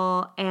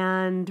cool,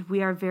 and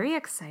we are very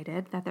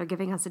excited that they're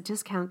giving us a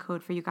discount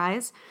code for you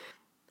guys.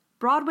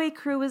 Broadway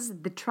Crew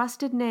is the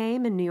trusted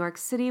name in New York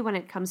City when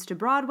it comes to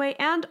Broadway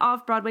and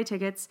off-Broadway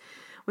tickets,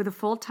 with a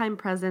full-time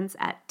presence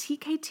at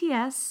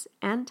TKTS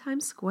and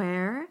Times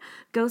Square.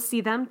 Go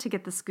see them to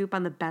get the scoop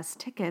on the best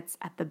tickets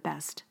at the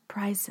best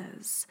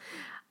prices.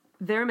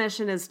 Their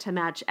mission is to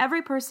match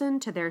every person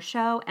to their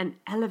show and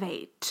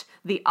elevate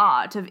the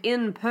art of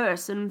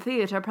in-person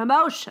theater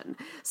promotion.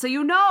 So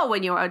you know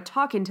when you are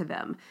talking to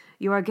them,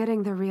 you are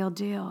getting the real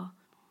deal.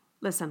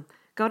 Listen,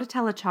 go to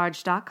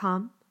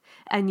telecharge.com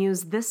and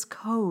use this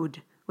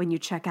code when you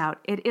check out.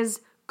 It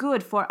is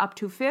good for up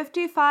to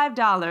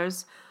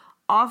 $55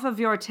 off of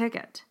your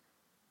ticket.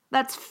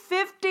 That's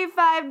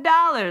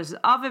 $55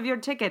 off of your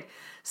ticket.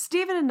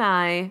 Stephen and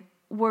I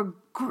were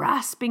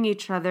grasping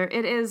each other.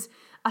 It is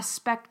a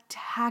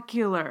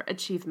spectacular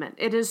achievement.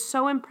 It is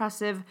so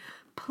impressive.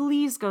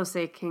 Please go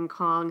see King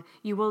Kong.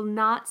 You will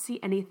not see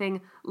anything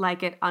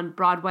like it on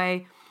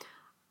Broadway.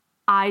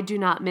 I do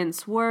not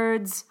mince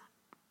words.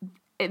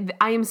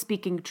 I am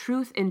speaking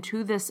truth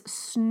into this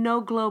snow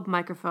globe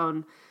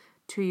microphone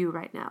to you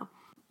right now.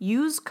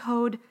 Use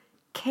code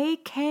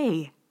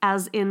KK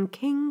as in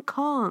King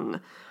Kong,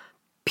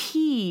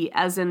 P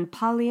as in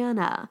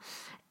Pollyanna,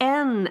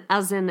 N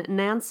as in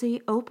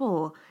Nancy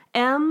Opal,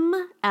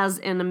 M as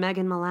in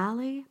Megan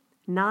Mullally,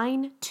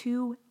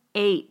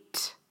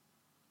 928.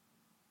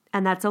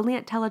 And that's only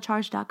at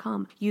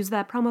telecharge.com. Use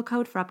that promo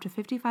code for up to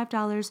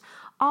 $55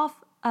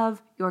 off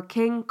of your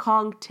King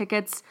Kong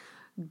tickets.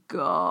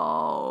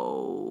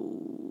 Go.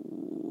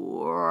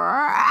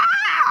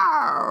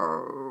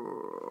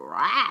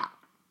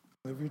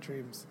 Live your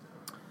dreams.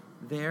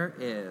 There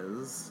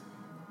is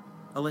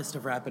a list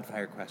of rapid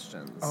fire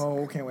questions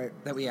Oh, can't wait.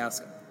 that we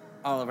ask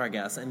all of our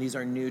guests, and these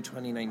are new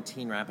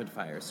 2019 rapid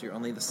fires, so you're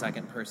only the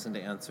second person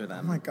to answer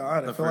them. Oh my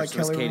God, I The feel like first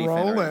was Kelly Katie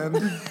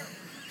Finneran.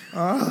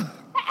 Rowland.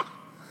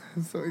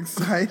 I'm so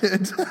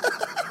excited.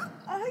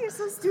 Oh, you're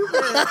so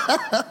stupid.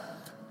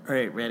 All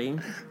right, ready?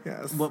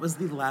 Yes. What was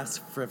the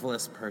last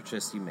frivolous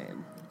purchase you made?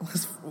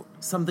 Let's-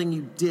 Something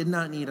you did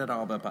not need at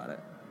all but bought it.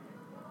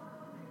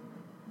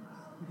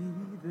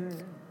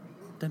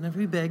 Don't have to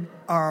be big.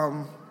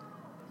 I'm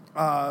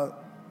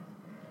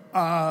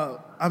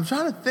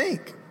trying to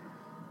think.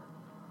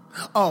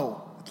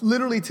 Oh,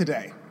 literally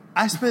today,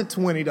 I spent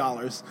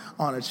 $20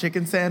 on a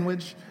chicken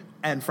sandwich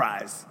and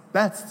fries.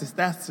 That's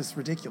just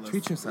ridiculous.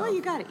 Treat yourself. Well,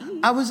 you gotta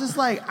eat. I was just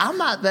like, I'm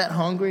not that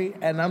hungry,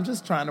 and I'm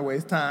just trying to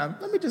waste time.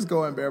 Let me just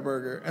go in Bear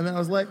Burger. And then I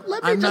was like,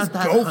 let me I'm just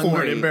not that go hungry.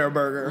 for it in Bear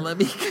Burger. Let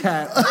me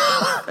get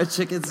a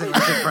chicken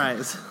sandwich and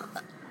fries.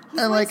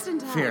 And like, Wasting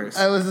time. Fierce.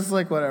 I was just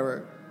like,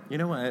 whatever. You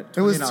know what?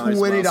 It was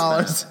 $20 well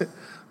 $20.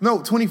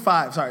 No,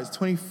 25. Sorry, it's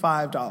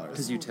 $25.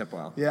 because you tip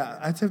well. Yeah,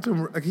 I tipped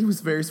him. Like, he was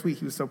very sweet.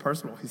 He was so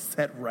personal. He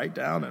sat right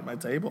down at my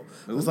table.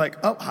 It was like,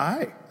 oh,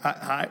 hi.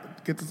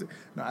 Good to see.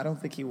 No, I don't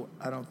think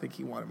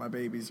he wanted my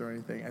babies or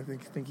anything. I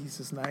think he's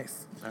just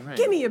nice. All right.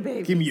 Give me a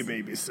baby. Give me your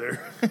baby, sir.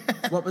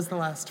 What was the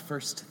last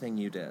first thing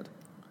you did?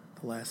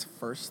 The last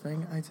first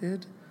thing I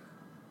did,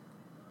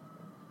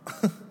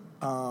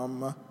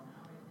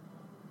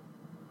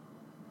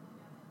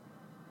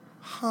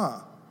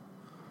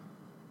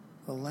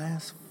 The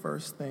last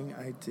first thing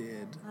I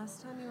did,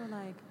 Last time you were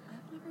like,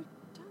 I've never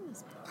done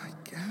this before. I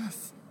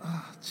guess.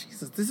 Oh,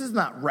 Jesus, this is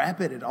not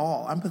rapid at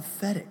all. I'm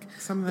pathetic.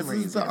 Some of them This are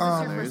is easier the,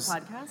 than Is this your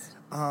others. first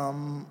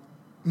podcast?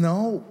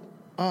 No.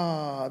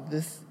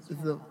 This is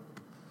the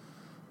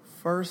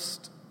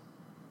first.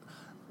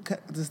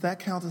 Does that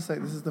count to say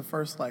this is the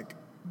first, like,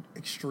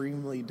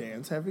 extremely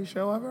dance-heavy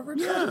show I've ever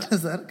done? Yeah.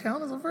 Does that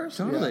count as a first?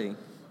 Totally. Yeah.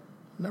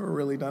 Never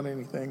really done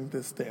anything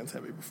this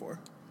dance-heavy before.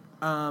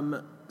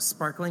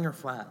 Sparkling or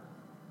flat?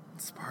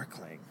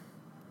 Sparkling.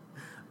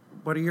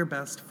 What are your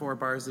best 4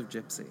 bars of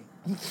Gypsy?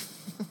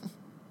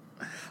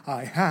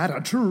 I had a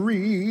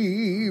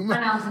dream.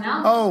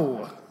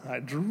 Oh,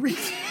 a dream.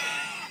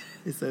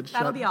 He said,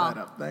 That'll shut be that all.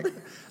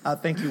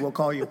 up. Thank you. We'll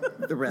call you.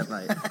 The red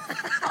light.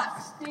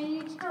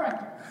 Stage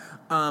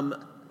director.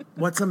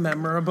 What's a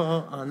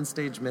memorable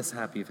onstage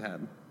mishap you've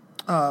had?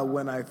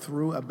 When I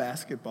threw a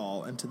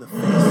basketball into the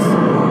face.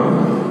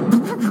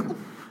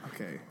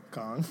 Okay,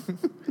 Kong.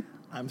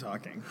 I'm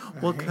talking.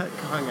 We'll cut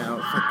Kong out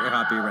for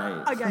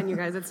copyright. Again, you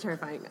guys, it's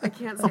terrifying. I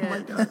can't say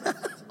it.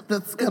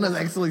 That's gonna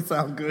actually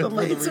sound good. The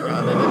lights are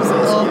on and it's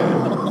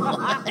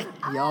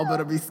so Y'all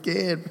better be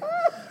scared.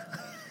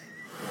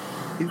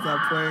 He's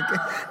not playing. No,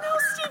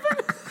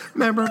 Stephen.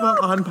 memorable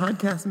on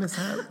podcast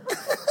mishap.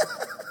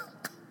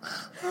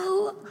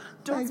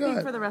 Don't my speak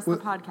God. for the rest of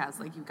the podcast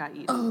like you got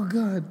eaten. Oh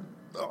God.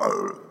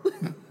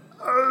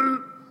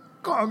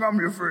 Kong, I'm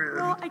your friend.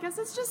 Well, I guess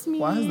it's just me.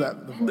 Why is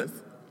that the voice?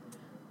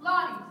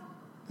 Lonnie.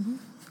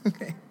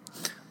 Okay.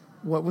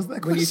 What was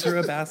that When you question? threw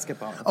a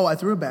basketball. Oh, I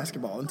threw a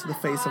basketball into the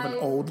face of an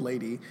old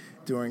lady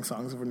during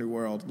Songs of a New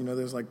World. You know,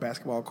 there's like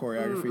basketball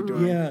choreography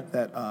during Yeah.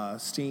 that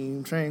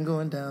steam train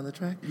going down the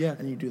track. Yeah.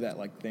 And you do that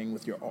like thing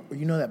with your,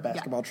 you know that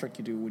basketball trick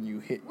you do when you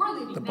hit We're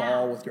leaving the now.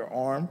 ball with your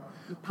arm?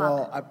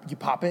 You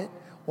pop it.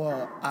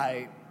 Well,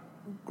 I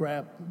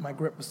grabbed, my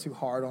grip was too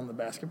hard on the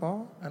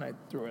basketball and I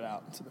threw it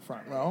out into the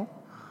front row.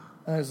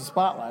 And there's a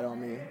spotlight on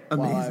me.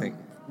 while Amazing.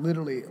 I'm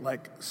literally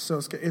like so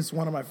scared. It's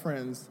one of my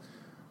friends'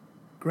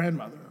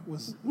 grandmother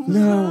was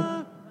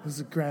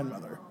a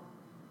grandmother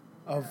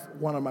of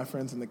one of my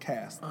friends in the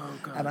cast. Oh,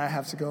 God. And I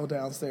have to go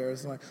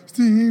downstairs and like,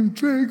 steam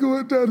train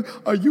going down.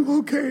 Are you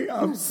okay?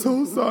 I'm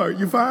so sorry.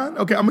 You fine?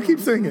 Okay, I'm gonna keep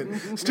singing.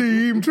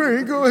 Steam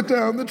train going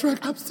down the track.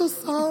 I'm so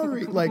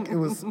sorry. Like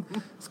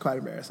it's quite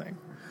embarrassing.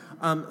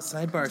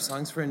 Sidebar,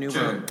 Songs for a New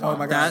World. Oh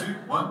my God.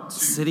 That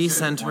City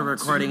Center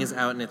recording is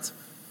out and it's They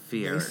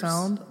fierce.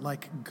 sound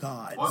like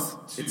gods.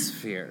 It's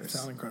fierce.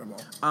 Sound incredible.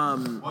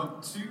 1,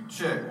 2,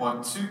 check.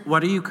 1, 2.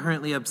 What are you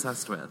currently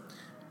obsessed with?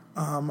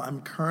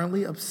 I'm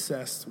currently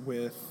obsessed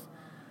with.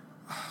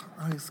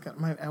 I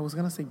was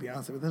gonna say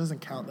Beyonce, but that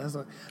doesn't count.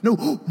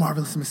 No.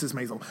 Marvelous Mrs.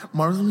 Maisel.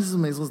 Marvelous Mrs.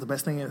 Maisel is the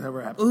best thing that's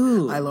ever happened.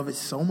 Ooh. I love it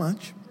so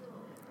much.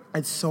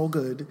 It's so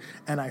good,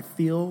 and I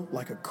feel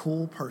like a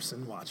cool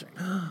person watching.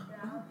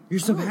 You're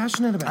so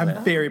passionate about it.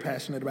 I'm very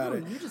passionate about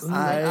it. you just lit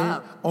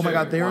up. Oh my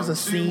God, there is a 1,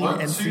 2, scene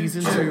 1, in 2,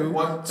 season check. 2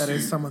 1, that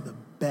is 2. some of the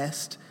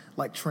best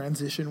like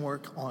transition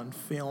work on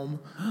film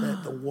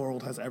that the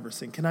world has ever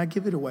seen. Can I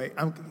give it away?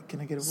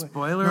 Can I get it away?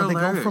 Spoiler no,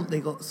 alert. They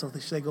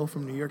go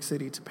from New York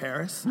City to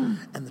Paris, and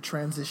the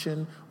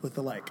transition with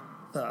the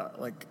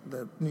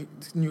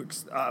New York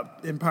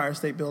Empire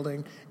State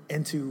Building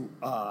into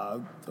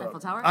the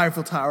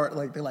Eiffel Tower?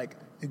 Like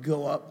they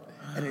go up.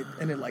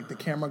 And it like the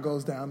camera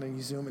goes down and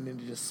you zoom and then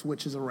it just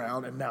switches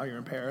around and now you're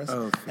in Paris.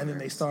 Oh, and then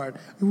they start,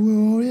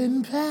 we're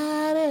in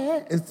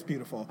Paris. It's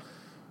beautiful.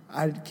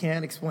 I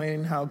can't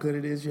explain how good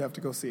it is. You have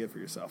to go see it for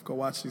yourself. Go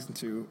watch season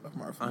 2 of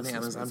Marvelous On Mrs.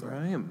 Amazon Maisel.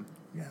 Prime.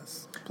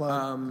 Yes.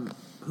 Plug.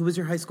 Who was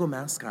your high school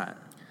mascot?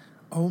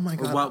 Oh my Or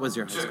God. what was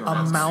your high school A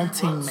mascot?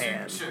 mounting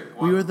man.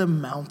 We were the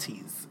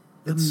Mounties.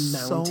 It's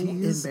so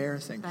Mounties?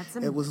 embarrassing. That's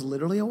It was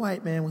literally a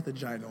white man with a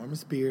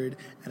ginormous beard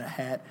and a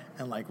hat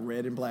and like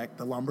red and black,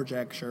 the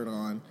lumberjack shirt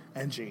on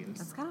and jeans.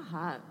 That's kind of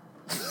hot.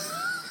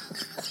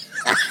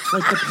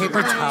 Like the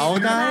paper towel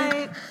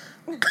guy?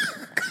 Right?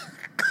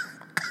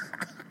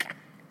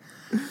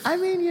 I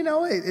mean, you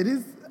know, it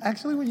is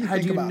actually when you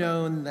Had think you about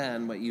known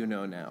then what you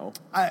know now?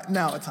 it.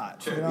 Now it's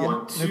hot. You know?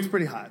 1, 2. It's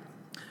pretty hot.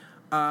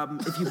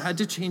 If you had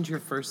to change your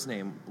first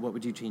name, what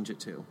would you change it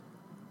to?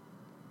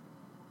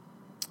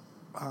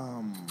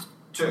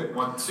 Check.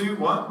 1, 2,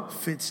 1.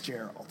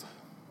 Fitzgerald.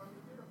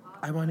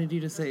 I wanted you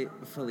to say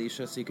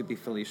Felicia so you could be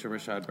Felicia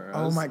Rashad Burroughs.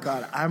 Oh my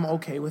God, I'm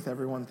okay with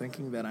everyone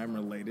thinking that I'm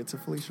related to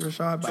Felicia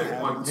Rashad by Check,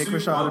 having one, Nick two,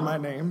 Rashad one. in my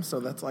name, so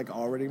that's like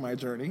already my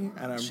journey,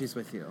 and She's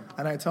with you.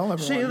 and I tell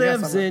everyone She yes,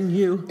 lives I'm in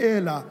you.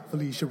 Ella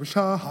Felicia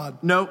Rashad.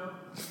 Nope.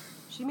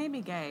 She made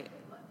me gay.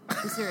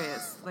 I'm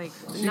serious. Like,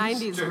 the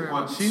 90s Check, were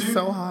one, She's two.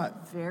 so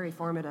hot. very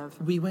formative.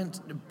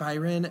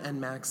 Byron and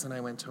Max and I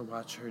went to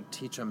watch her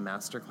teach a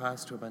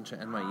masterclass to a bunch of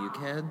NYU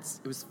kids.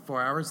 It was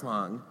 4 hours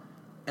long.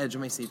 Edge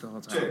of my seat the whole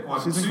time. Check,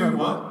 1, She's 2,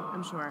 incredible. 1.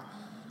 I'm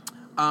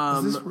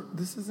sure.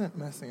 This isn't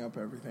messing up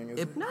everything, is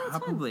it? It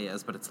probably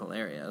is, but it's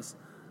hilarious.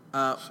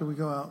 Should we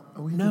go out?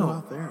 We can No, go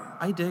out there.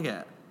 I dig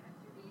it.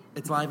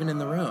 It's live and in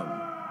the room.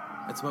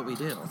 It's what we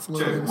do. It's a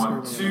little Check,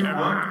 1, 2,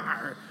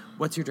 1.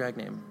 What's your drag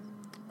name?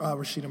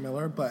 Rashida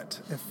Miller,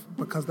 but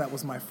because that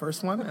was my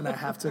first one and I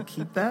have to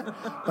keep that,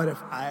 but if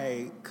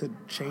I could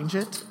change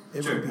it,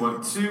 it would Check, be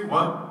 1, 2,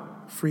 1.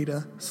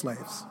 Frida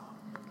Slaves.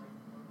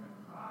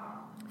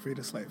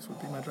 Frida Slaves would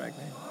be my drag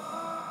name.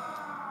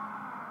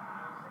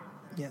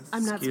 Yes.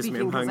 I'm not Excuse me,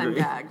 speaking I'm because I'm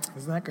hungry. gagged.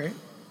 Isn't that great?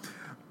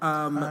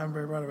 I'm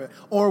very proud of it.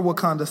 Or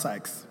Wakanda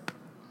Sykes.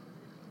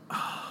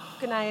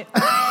 Good night.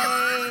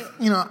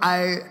 You know,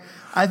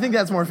 I think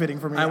that's more fitting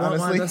for me, I want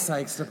honestly. Wanda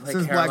Sykes to play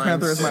Since Caroline Black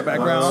Panther is my Check,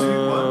 background. 1, 2, 1.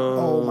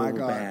 Oh my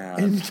God. bad.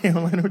 And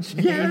Caroline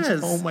O'Change. Yes.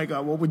 Oh my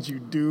God, what would you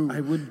do?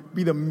 I would-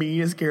 be the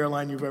meanest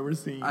Caroline you've ever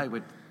seen. I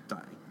would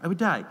die. I would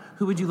die.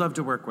 Who would you love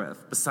to work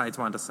with besides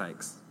Wanda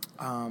Sykes?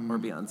 Or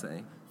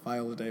Beyonce?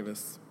 Viola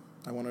Davis.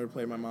 I want her to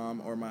play my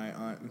mom or my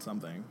aunt in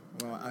something.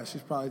 Well,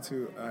 she's probably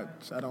too.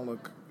 I don't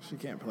look. She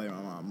can't play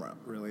my mom,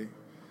 really.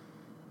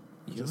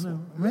 You don't know.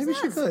 Maybe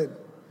she could.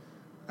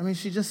 I mean,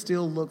 she just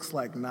still looks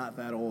like not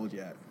that old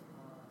yet,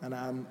 and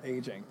I'm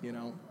aging. You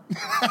know,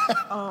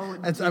 Oh,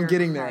 I'm dear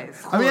getting there.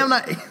 Christ. I mean, I'm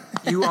not.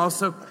 You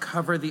also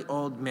cover the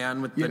old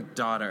man with the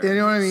daughter. You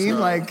know what I mean? So-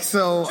 Like,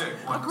 so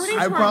Check, 1, 2. According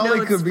I to our probably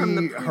notes could from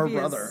be the her previous-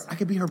 brother. I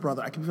could be her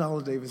brother. I could be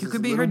Viola Davis. You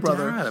could be little her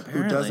brother dad,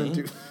 who doesn't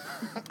apparently.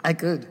 do. I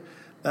could.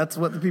 That's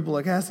what the people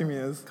are casting me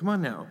as. Come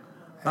on now.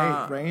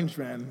 Hey, range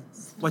man.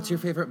 What's your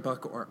favorite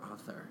book or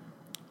author?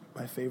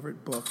 My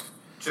favorite book.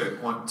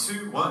 Check, 1,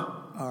 2,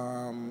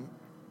 1.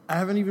 I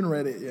haven't even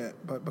read it yet,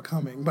 but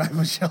Becoming by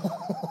Michelle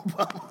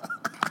Obama.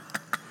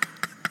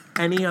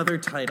 Any other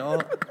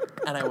title,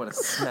 and I would have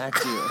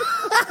smacked you.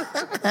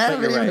 I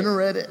haven't you're even right.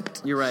 read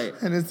it. You're right.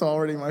 And it's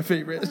already my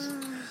favorite.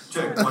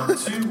 Check, 1,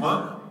 2,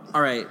 1.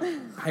 All right,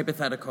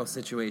 hypothetical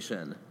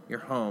situation. You're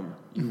home.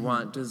 You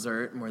want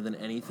dessert more than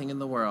anything in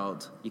the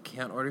world. You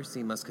can't order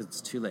Seamless because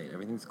it's too late.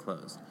 Everything's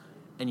closed.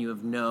 And you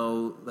have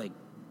no,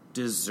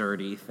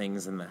 desserty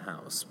things in the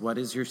house. What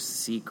is your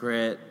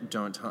secret?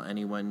 Don't tell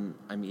anyone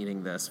I'm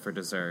eating this for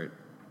dessert.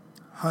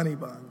 Honey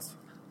buns.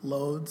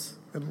 Loads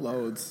and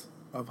loads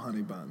of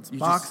honey buns. You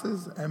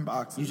Boxes and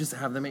boxes. You just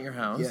have them at your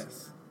house?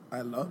 Yes.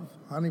 I love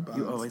honey buns.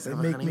 You always they have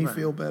a make honey me bun.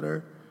 feel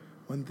better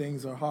when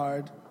things are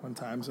hard, when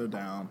times are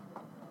down.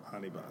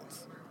 Honey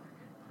buns.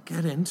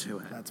 Get into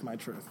it. That's my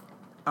truth.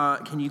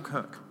 Can you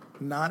cook?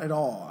 Not at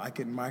all. I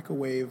can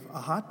microwave a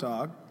hot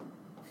dog.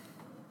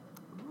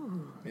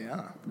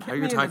 Yeah. How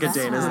you're me talking into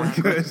Dana's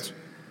that. language.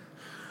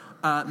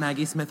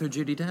 Maggie Smith or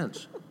Judi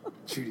Dench?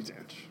 Judi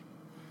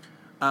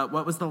Dench.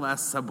 What was the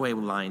last subway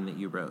line that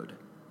you rode?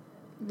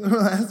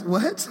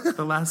 What?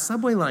 The last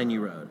subway line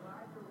you rode?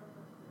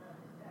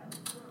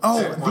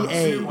 Oh, Check, the 1,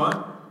 A. 2,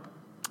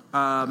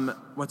 1.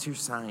 What's your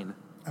sign?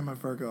 I'm a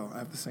Virgo. I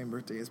have the same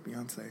birthday as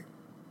Beyonce.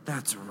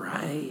 That's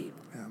right.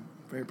 Yeah, I'm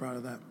very proud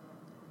of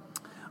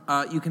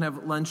that. You can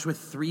have lunch with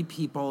 3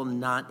 people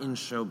not in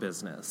show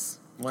business.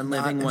 One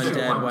Not living, in one show-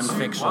 dead, 1, one 2,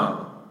 fictional.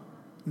 1.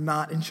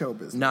 Not in show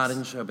business. Not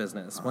in show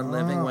business. One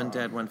living, one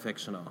dead, one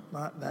fictional.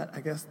 Not that.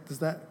 I guess. Does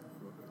that?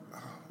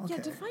 Okay.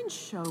 Yeah, define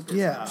show business.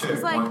 Yeah. Check,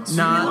 It's like 1, 2,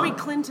 Not- Hillary 1.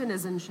 Clinton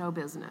is in show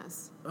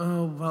business.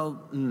 Oh, well,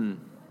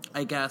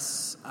 I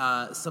guess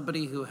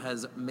somebody who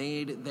has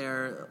made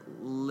their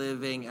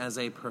living as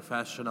a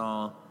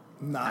professional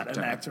Not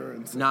an actor.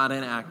 And Not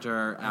an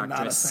actor, not a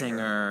actress, singer.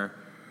 singer.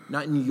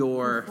 Not in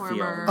your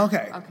Performer. field.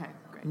 Okay. Okay,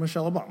 great.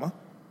 Michelle Obama.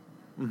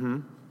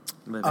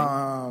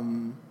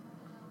 Living.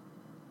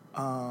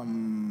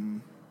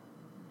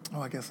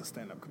 Oh, I guess a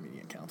stand-up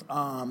comedian counts.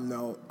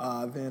 No.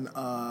 Then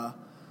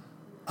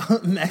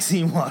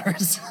Maxine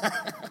Waters.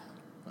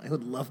 I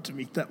would love to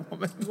meet that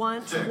woman.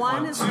 One Check,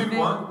 one 1, is 2, living,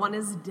 1. one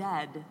is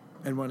dead,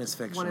 and one is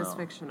fictional. one is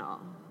fictional.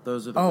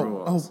 Those are the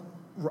rules.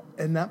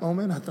 In that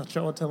moment, I thought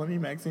y'all were telling me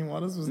Maxine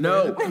Waters was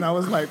No. dead. And I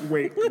was like,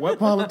 wait, what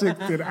politics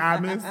did I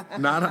miss?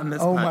 Not on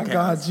this Oh podcast. my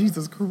God,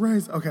 Jesus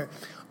Christ. Okay.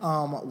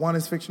 One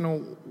is fictional,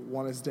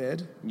 one is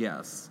dead.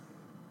 Yes.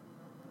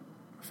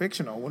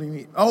 Fictional, what do you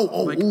mean?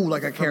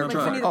 Like a from character.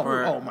 the book, Oh,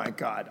 or- oh my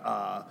God.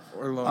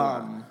 Or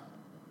Lola.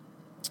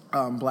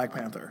 Black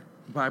Panther.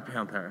 Black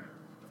Panther.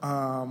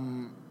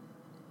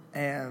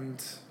 And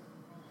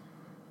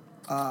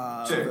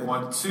Check,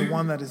 1, 2. the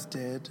one that is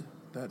dead,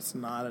 that's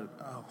not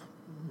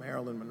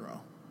Marilyn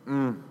Monroe.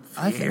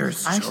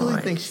 Fierce I actually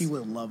choice. think she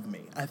would love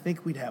me. I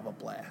think we'd have a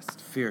blast.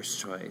 Fierce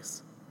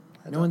choice.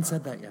 No don't one know.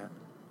 said that yet.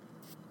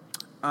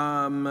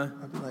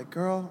 I'd be like,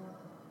 girl,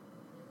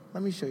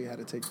 Let me show you how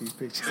to take these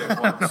pictures.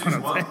 Check 1,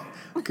 2,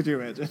 1. Could you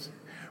imagine?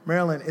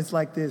 Marilyn, it's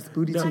like this,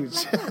 booty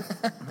tooch.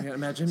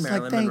 Imagine It's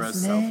Marilyn like,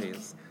 Monroe's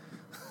 "Thanks,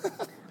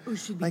 selfies. Oh,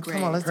 she'd be Like, great.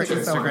 come on, let's Her take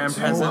a selfie. Instagram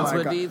presence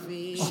would God.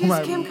 be She's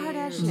my- Kim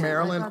Kardashian.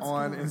 Marilyn Like, let's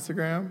on go.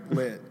 Instagram,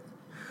 lit.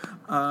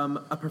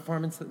 a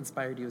performance that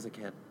inspired you as a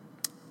kid.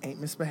 Ain't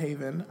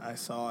Misbehaving. I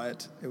saw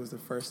it. It was the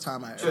first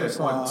time I ever Check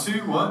saw 1,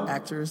 2, 1.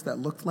 actors that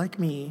looked like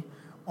me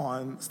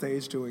on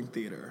stage doing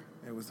theater.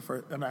 It was the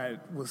first, and I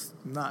was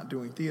not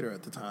doing theater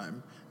at the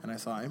time. And I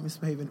saw Ain't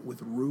Misbehaving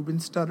with Ruben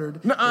Studdard.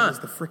 It was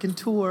the freaking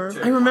tour.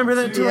 I remember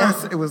that tour.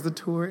 Yes, it was the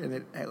tour, and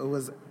it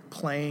was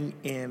playing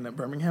in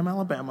Birmingham,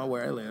 Alabama,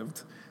 where I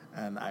lived.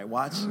 And I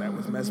watched, and I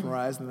was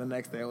mesmerized. And the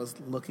next day, I was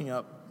looking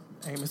up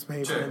Ain't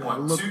Misbehaving, Check and I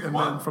 1, looked, 2, and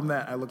 1. then from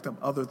that, I looked up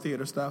other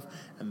theater stuff,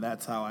 and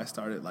that's how I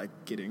started like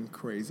getting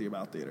crazy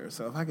about theater.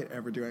 So if I could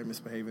ever do Ain't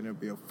Misbehaving, it would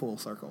be a full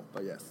circle.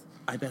 But yes,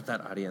 I bet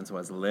that audience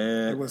was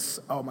lit. it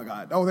was. Oh my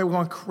God! Oh, they were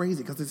going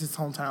crazy because it's his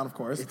hometown, of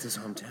course. It's his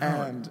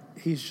hometown. and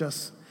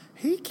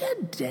he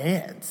can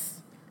dance.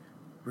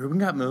 Ruben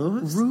got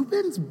moves?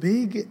 Ruben's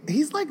big.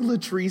 He's like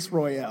Latrice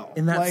Royale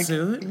In that Like,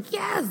 suit?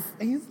 Yes,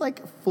 he's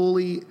like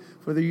fully.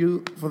 For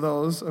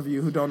those of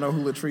you who don't know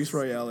who Latrice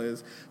Royale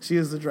is, she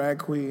is the drag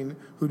queen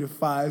who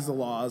defies the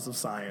laws of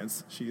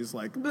science. She's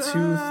like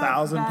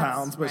 2,000 That's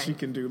pounds, but she right.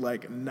 can do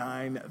like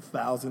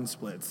 9,000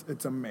 splits.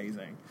 It's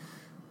amazing.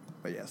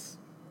 But yes,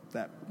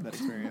 that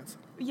experience.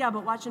 Yeah,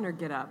 but watching her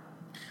get up.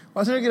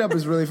 Watching her get up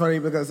is really funny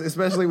because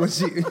especially when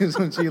she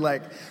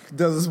like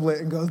does a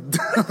split and goes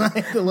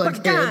like the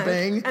like head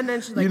bang. And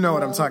then she, you like, know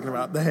what I'm rolls. talking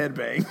about, the head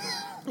bang.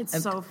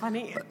 It's so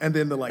funny. And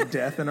then the like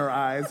death in her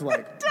eyes,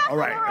 like, all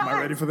right, am I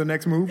ready for the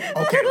next move?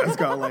 Okay, let's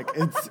go. Like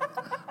it's,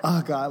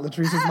 oh God,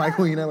 Latrice is my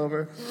queen. I love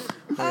her.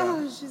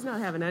 Oh, she's not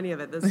having any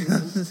of it this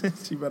season.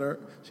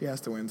 She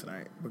has to win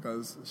tonight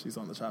because she's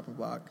on the chopping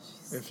block.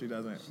 If she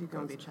doesn't, She's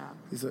gonna be chopped.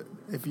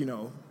 if you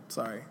know,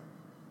 sorry,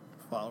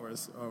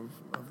 followers of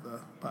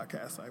the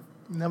podcast.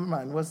 Never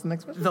mind. What's the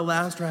next question? The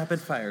last rapid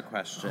fire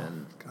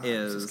question Oh, God,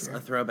 I'm so is scared. a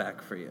throwback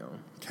for you.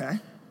 Okay.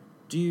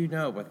 Do you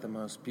know what the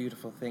most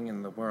beautiful thing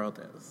in the world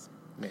is?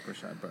 Nick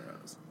Rashad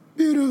Burroughs.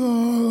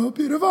 Beautiful,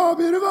 beautiful,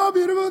 beautiful,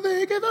 beautiful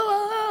thing in the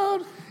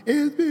world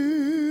is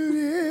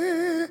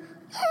beauty.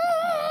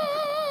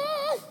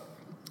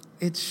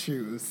 It's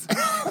shoes.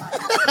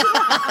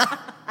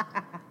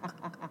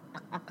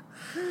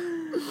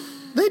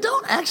 They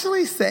don't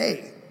actually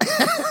say.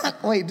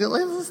 Wait,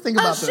 let's think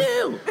about this.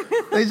 Shoe!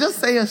 They just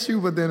say a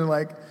shoe, but then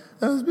like,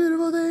 the most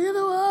beautiful thing in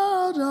the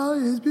world,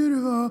 Johnny, is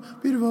beautiful,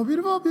 beautiful,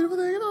 beautiful, beautiful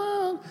thing in the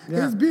world.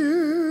 Yeah. It's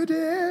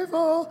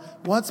beautiful.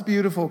 What's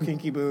beautiful,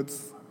 Kinky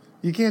Boots?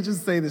 You can't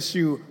just say the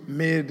shoe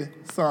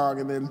mid-song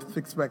and then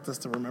expect us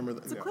to remember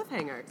that. It's a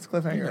cliffhanger. It's a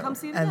cliffhanger. Come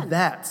see it and again.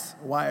 that's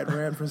why it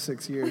ran for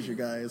 6 years, you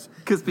guys.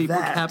 'Cause people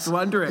That kept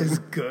wondering. is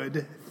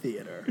good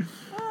theater.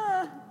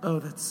 Oh,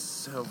 that's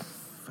so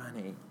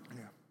funny.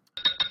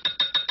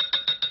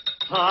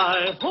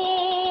 Hi ho,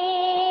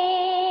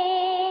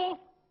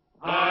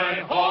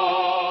 hi ho.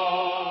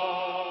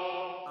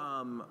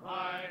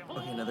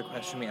 Okay, another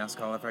question we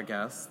ask all of our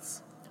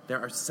guests.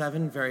 There are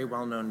 7 very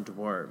well-known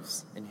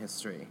dwarves in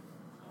history.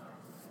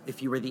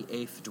 If you were the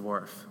 8th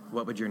dwarf,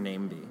 what would your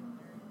name be?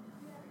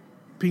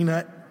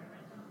 Peanut.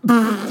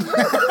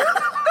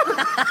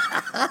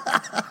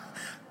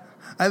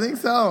 I think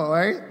so,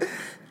 right?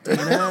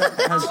 Dana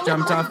has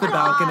jumped off the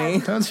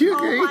balcony. Don't you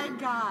agree? Oh my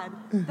God,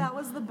 that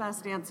was the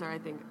best answer I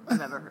think I've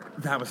ever heard.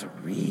 That was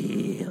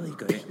really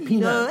good.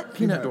 Peanut.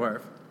 Peanut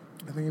dwarf.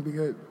 I think it'd be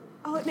good.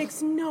 Oh, it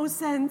makes no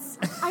sense.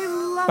 I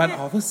love But it.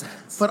 all the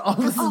sense. But all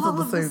this is all at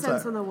the of the same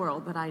sense in time. the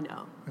world that I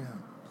know. Yeah.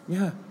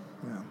 Yeah.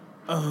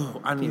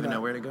 Oh, I don't even Peanut.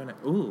 know where to go now.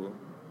 Ooh.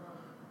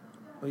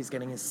 Oh, he's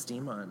getting his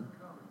steam on.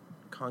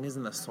 Kong is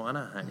in the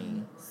sauna,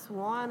 honey.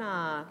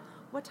 Swana.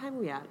 What time are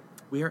we at?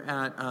 We are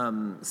at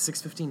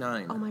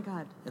 6:59. Oh my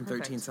God. In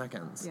Perfect. 13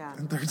 seconds. Yeah.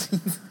 And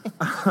 13.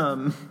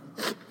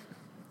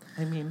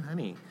 I mean,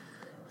 honey,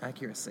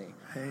 accuracy.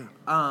 Hey.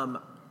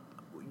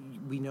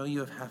 We know you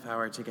have half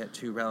hour to get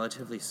to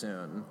relatively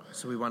soon,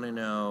 so we want to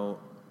know,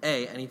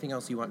 A, anything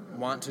else you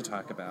want to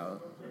talk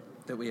about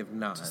that we have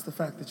not. Just the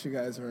fact that you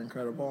guys are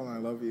incredible and I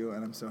love you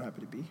and I'm so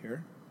happy to be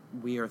here.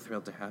 We are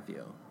thrilled to have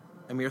you.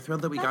 And we are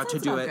thrilled that we That got to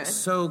sounds do all it good.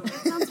 so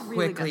Sounds really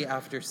quickly good.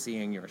 after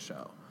seeing your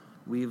show.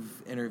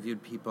 We've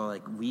interviewed people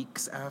like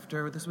weeks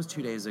after. This was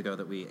 2 days ago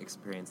that we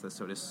experienced this,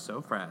 so it is so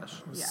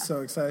fresh. Yeah.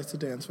 So excited to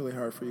dance really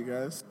hard for you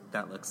guys.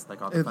 That looks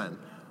like all the fun.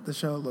 The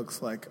show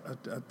looks like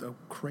a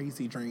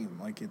crazy dream.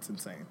 Like it's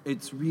insane.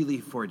 It's really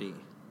 4D.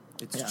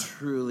 It's Yeah.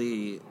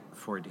 truly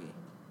 4D.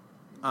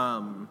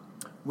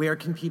 Where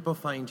can people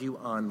find you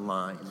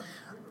online?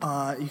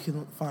 You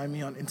can find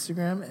me on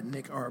Instagram at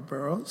Nick R.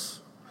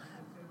 Burroughs.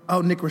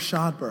 Oh, Nick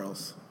Rashad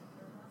Burroughs.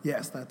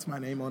 Yes, that's my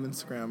name on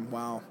Instagram.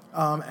 Wow.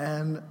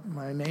 And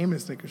my name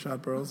is Nick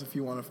Rashad Burroughs if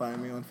you want to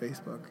find me on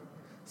Facebook.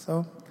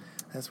 So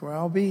that's where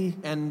I'll be.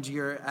 And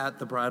you're at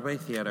the Broadway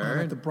Theater. I'm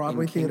at the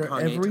Broadway in King Theater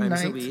Kong every 8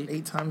 times a night, week.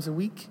 8 times a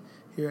week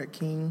here at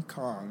King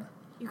Kong.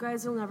 You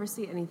guys will never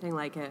see anything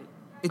like it on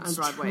It's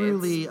Broadway.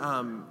 truly,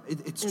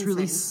 it's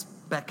truly insane.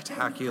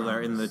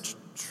 spectacular in the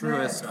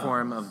truest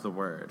form of the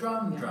word.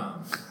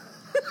 Drum.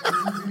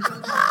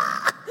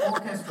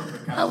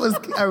 I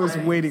was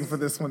waiting for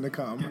this one to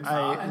come.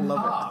 I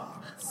love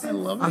it. I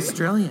love it.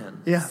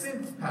 Australian. Yeah.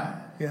 Synth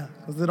pad. Yeah.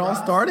 Because it all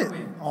started.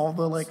 All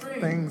the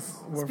things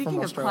were Speaking from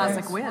of Australia.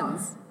 classic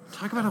wins,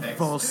 Talk about a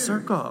full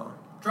circle.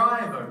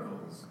 Dry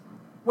vocals.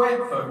 Wet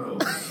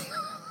vocals.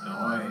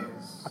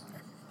 Noise.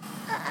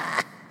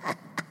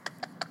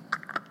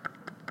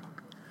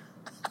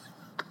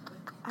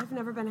 I've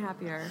never been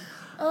happier.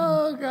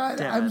 Oh, God.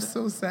 Dad. I'm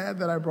so sad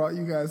that I brought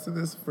you guys to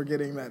this,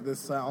 forgetting that this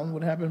sound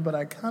would happen, but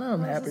I kind of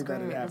am This happy is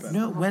that it great. happened.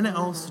 No, when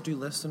else do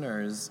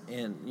listeners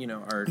in,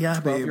 our Yeah,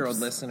 12-year-old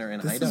babes. listener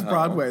in This Idaho is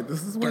Broadway.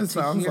 This is what get it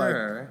sounds to like.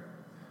 hear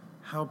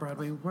how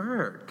Broadway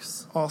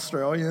works?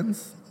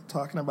 Australians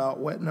talking about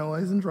wet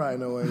noise and dry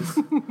noise.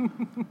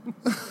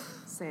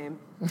 Same.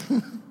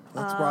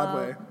 That's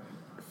Broadway.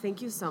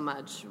 Thank you so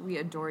much. We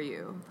adore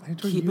you. I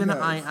adore Keep you an guys.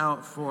 eye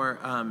out for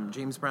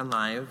James Brown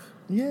Live.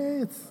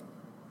 Yeah,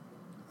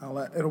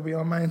 it'll be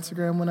on my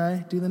Instagram when I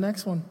do the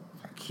next one.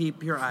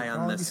 Keep your eye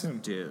on I'll be this soon.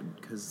 dude,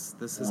 because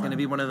this is going to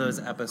be one of those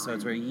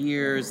episodes where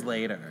years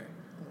later,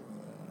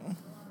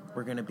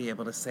 we're going to be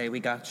able to say, we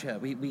got you.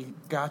 We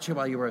got you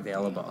while you were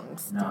available.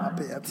 Stop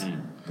it.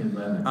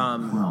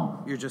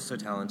 You're just so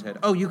talented.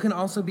 Oh, you can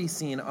also be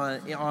seen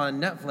on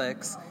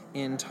Netflix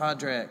in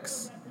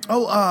Todrick's.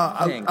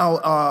 Thing.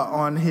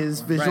 On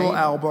his visual Right?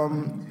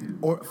 album,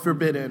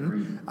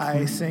 Forbidden,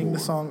 I sang the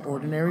song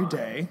 "Ordinary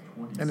Day,"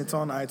 and it's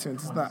on iTunes.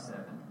 It's not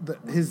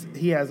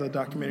he has a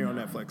documentary on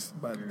Netflix,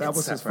 but that It's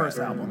was his separate. first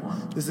album.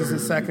 This is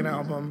his second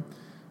album.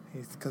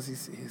 Because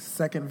he's his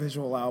second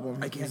visual album.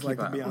 I can't He's like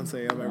the keep up.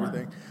 Beyonce of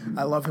everything.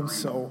 I love him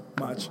so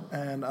much,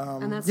 and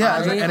that's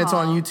yeah, Todrick and it's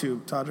on Hall.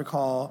 YouTube, Todrick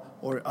Hall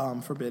or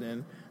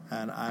Forbidden,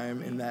 and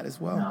I'm in that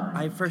as well.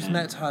 I first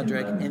met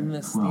Todrick in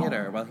this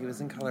theater while he was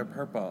in Color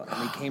Purple,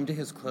 and we came to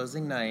his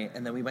closing night,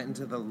 and then we went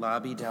into the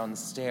lobby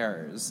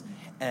downstairs,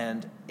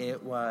 and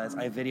it was,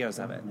 I have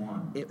videos of it,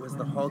 it was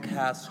the whole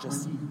cast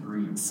just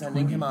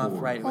sending him off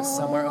right. It was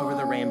Somewhere Over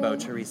the Rainbow,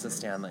 Teresa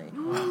Stanley.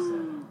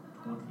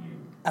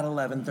 At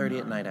 11:30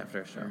 at night after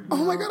a show.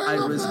 Oh my God, I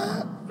love was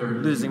that.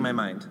 losing my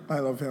mind. I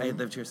love him. I had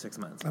lived here 6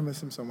 months. I miss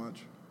him so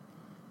much.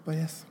 But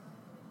yes,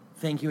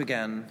 Thank you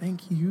again.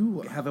 thank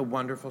you. Have a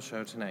wonderful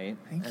show tonight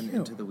Thank and you.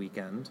 into the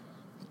weekend.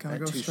 Gotta At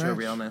go Two Show stretch.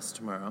 Realness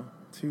tomorrow.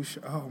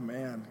 Oh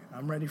man,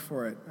 I'm ready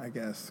for it. I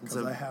guess because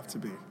So- I have to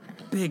be.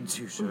 Big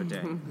Two Show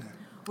day.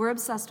 We're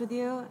obsessed with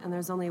you, and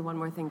there's only one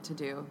more thing to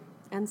do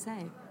and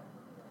say.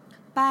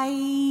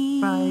 Bye.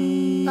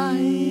 Bye.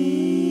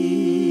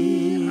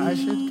 I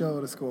should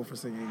go to school for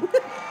singing.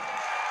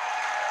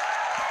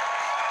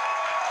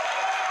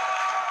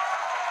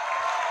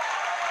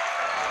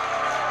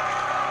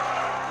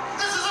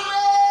 This is a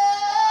man's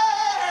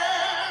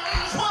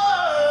world.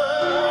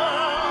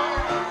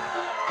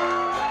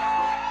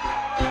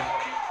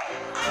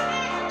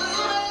 This is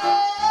a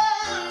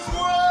man's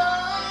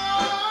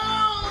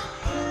world.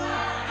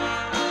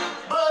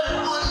 But it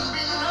wouldn't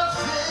be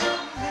nothing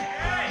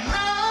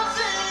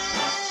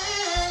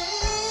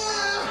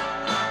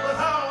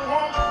without a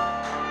woman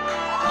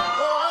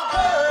or a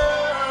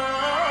girl.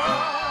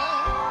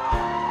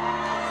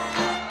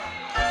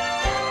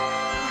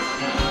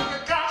 You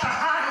got to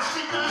hide the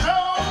secret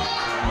zone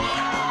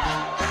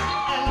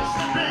and the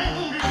sleeping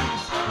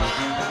beauties. You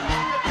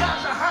got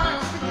to hide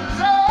the secret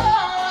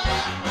zone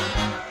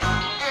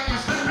and the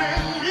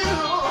sleeping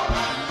beauty.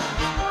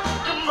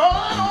 Come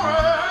on,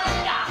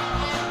 right?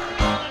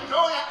 You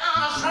know you're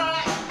out of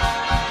sight.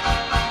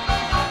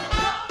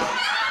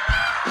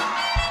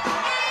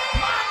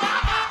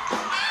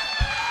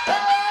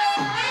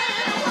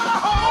 Hey, when I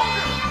hold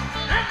you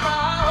in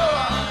my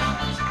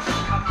arms, I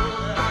know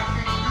that I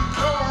can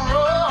go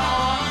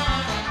wrong.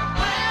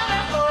 When I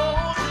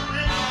hold you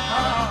in my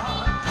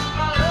arms,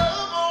 my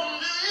love won't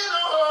be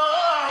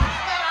long,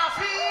 and I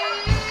feel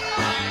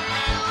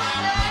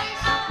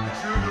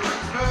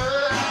sugar's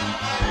blood.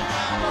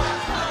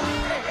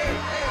 Hey, hey,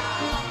 hey,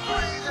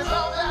 please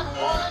love that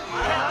woman. I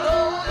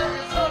know that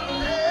it's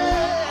someday.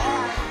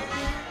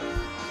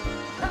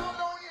 Count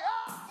on ya.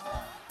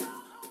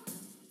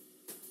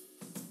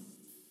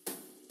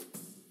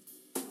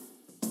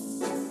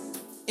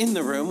 In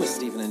the Room with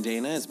Stephen and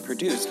Dana is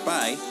produced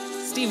by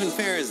Stephen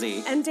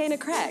Farazi. And Dana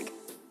Craig.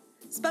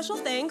 Special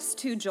thanks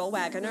to Joel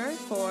Wagoner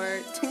for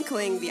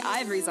tinkling the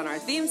ivories on our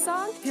theme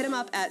song. Hit him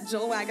up at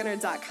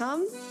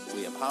joelwagoner.com.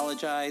 We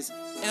apologize,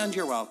 and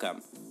you're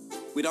welcome.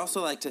 We'd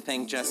also like to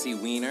thank Jesse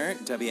Wiener,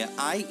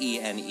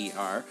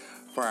 Wiener,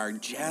 for our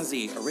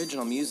jazzy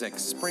original music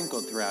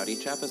sprinkled throughout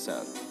each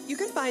episode. You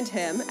can find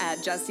him at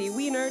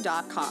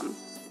jessewiener.com.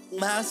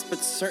 Last but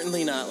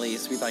certainly not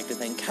least, we'd like to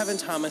thank Kevin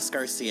Thomas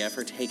Garcia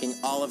for taking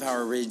all of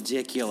our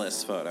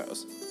ridiculous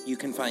photos. You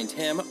can find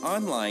him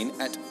online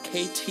at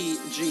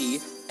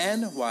ktgnyc.com.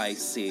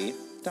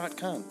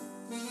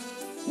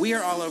 We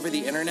are all over the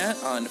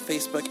internet on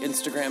Facebook,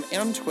 Instagram,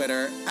 and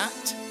Twitter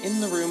at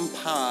In The Room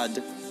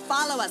Pod.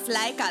 Follow us,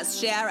 like us,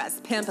 share us,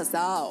 pimp us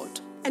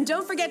out. And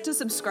don't forget to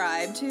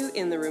subscribe to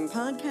In the Room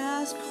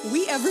Podcast.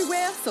 We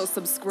everywhere, so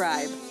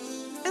subscribe.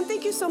 And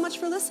thank you so much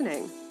for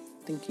listening.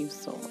 Thank you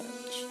so much.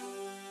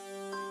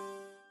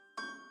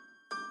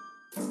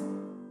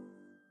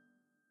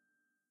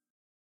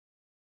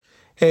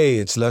 Hey,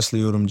 it's Leslie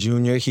Odom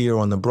Jr. here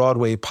on the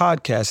Broadway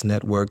Podcast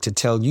Network to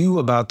tell you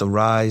about the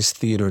Rise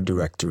Theater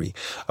Directory,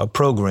 a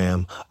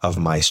program of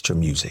Maestra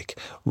Music.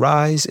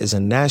 Rise is a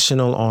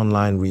national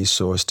online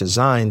resource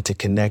designed to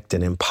connect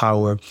and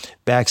empower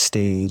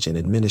backstage and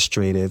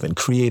administrative and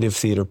creative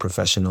theater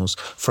professionals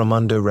from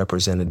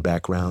underrepresented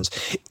backgrounds.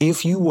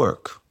 If you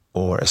work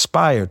or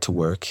aspire to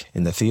work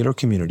in the theater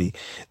community,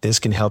 this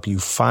can help you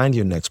find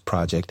your next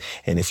project.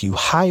 And if you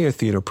hire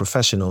theater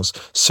professionals,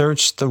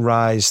 search the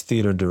Rise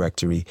Theater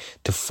Directory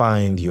to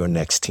find your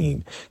next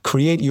team.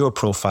 Create your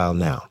profile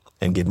now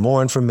and get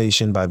more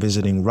information by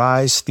visiting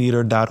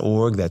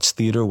risetheater.org. That's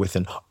theater with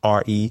an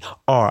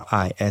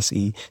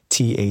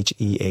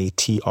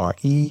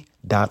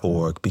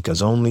RERISETHEATRE.org,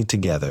 because only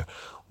together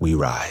we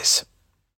rise.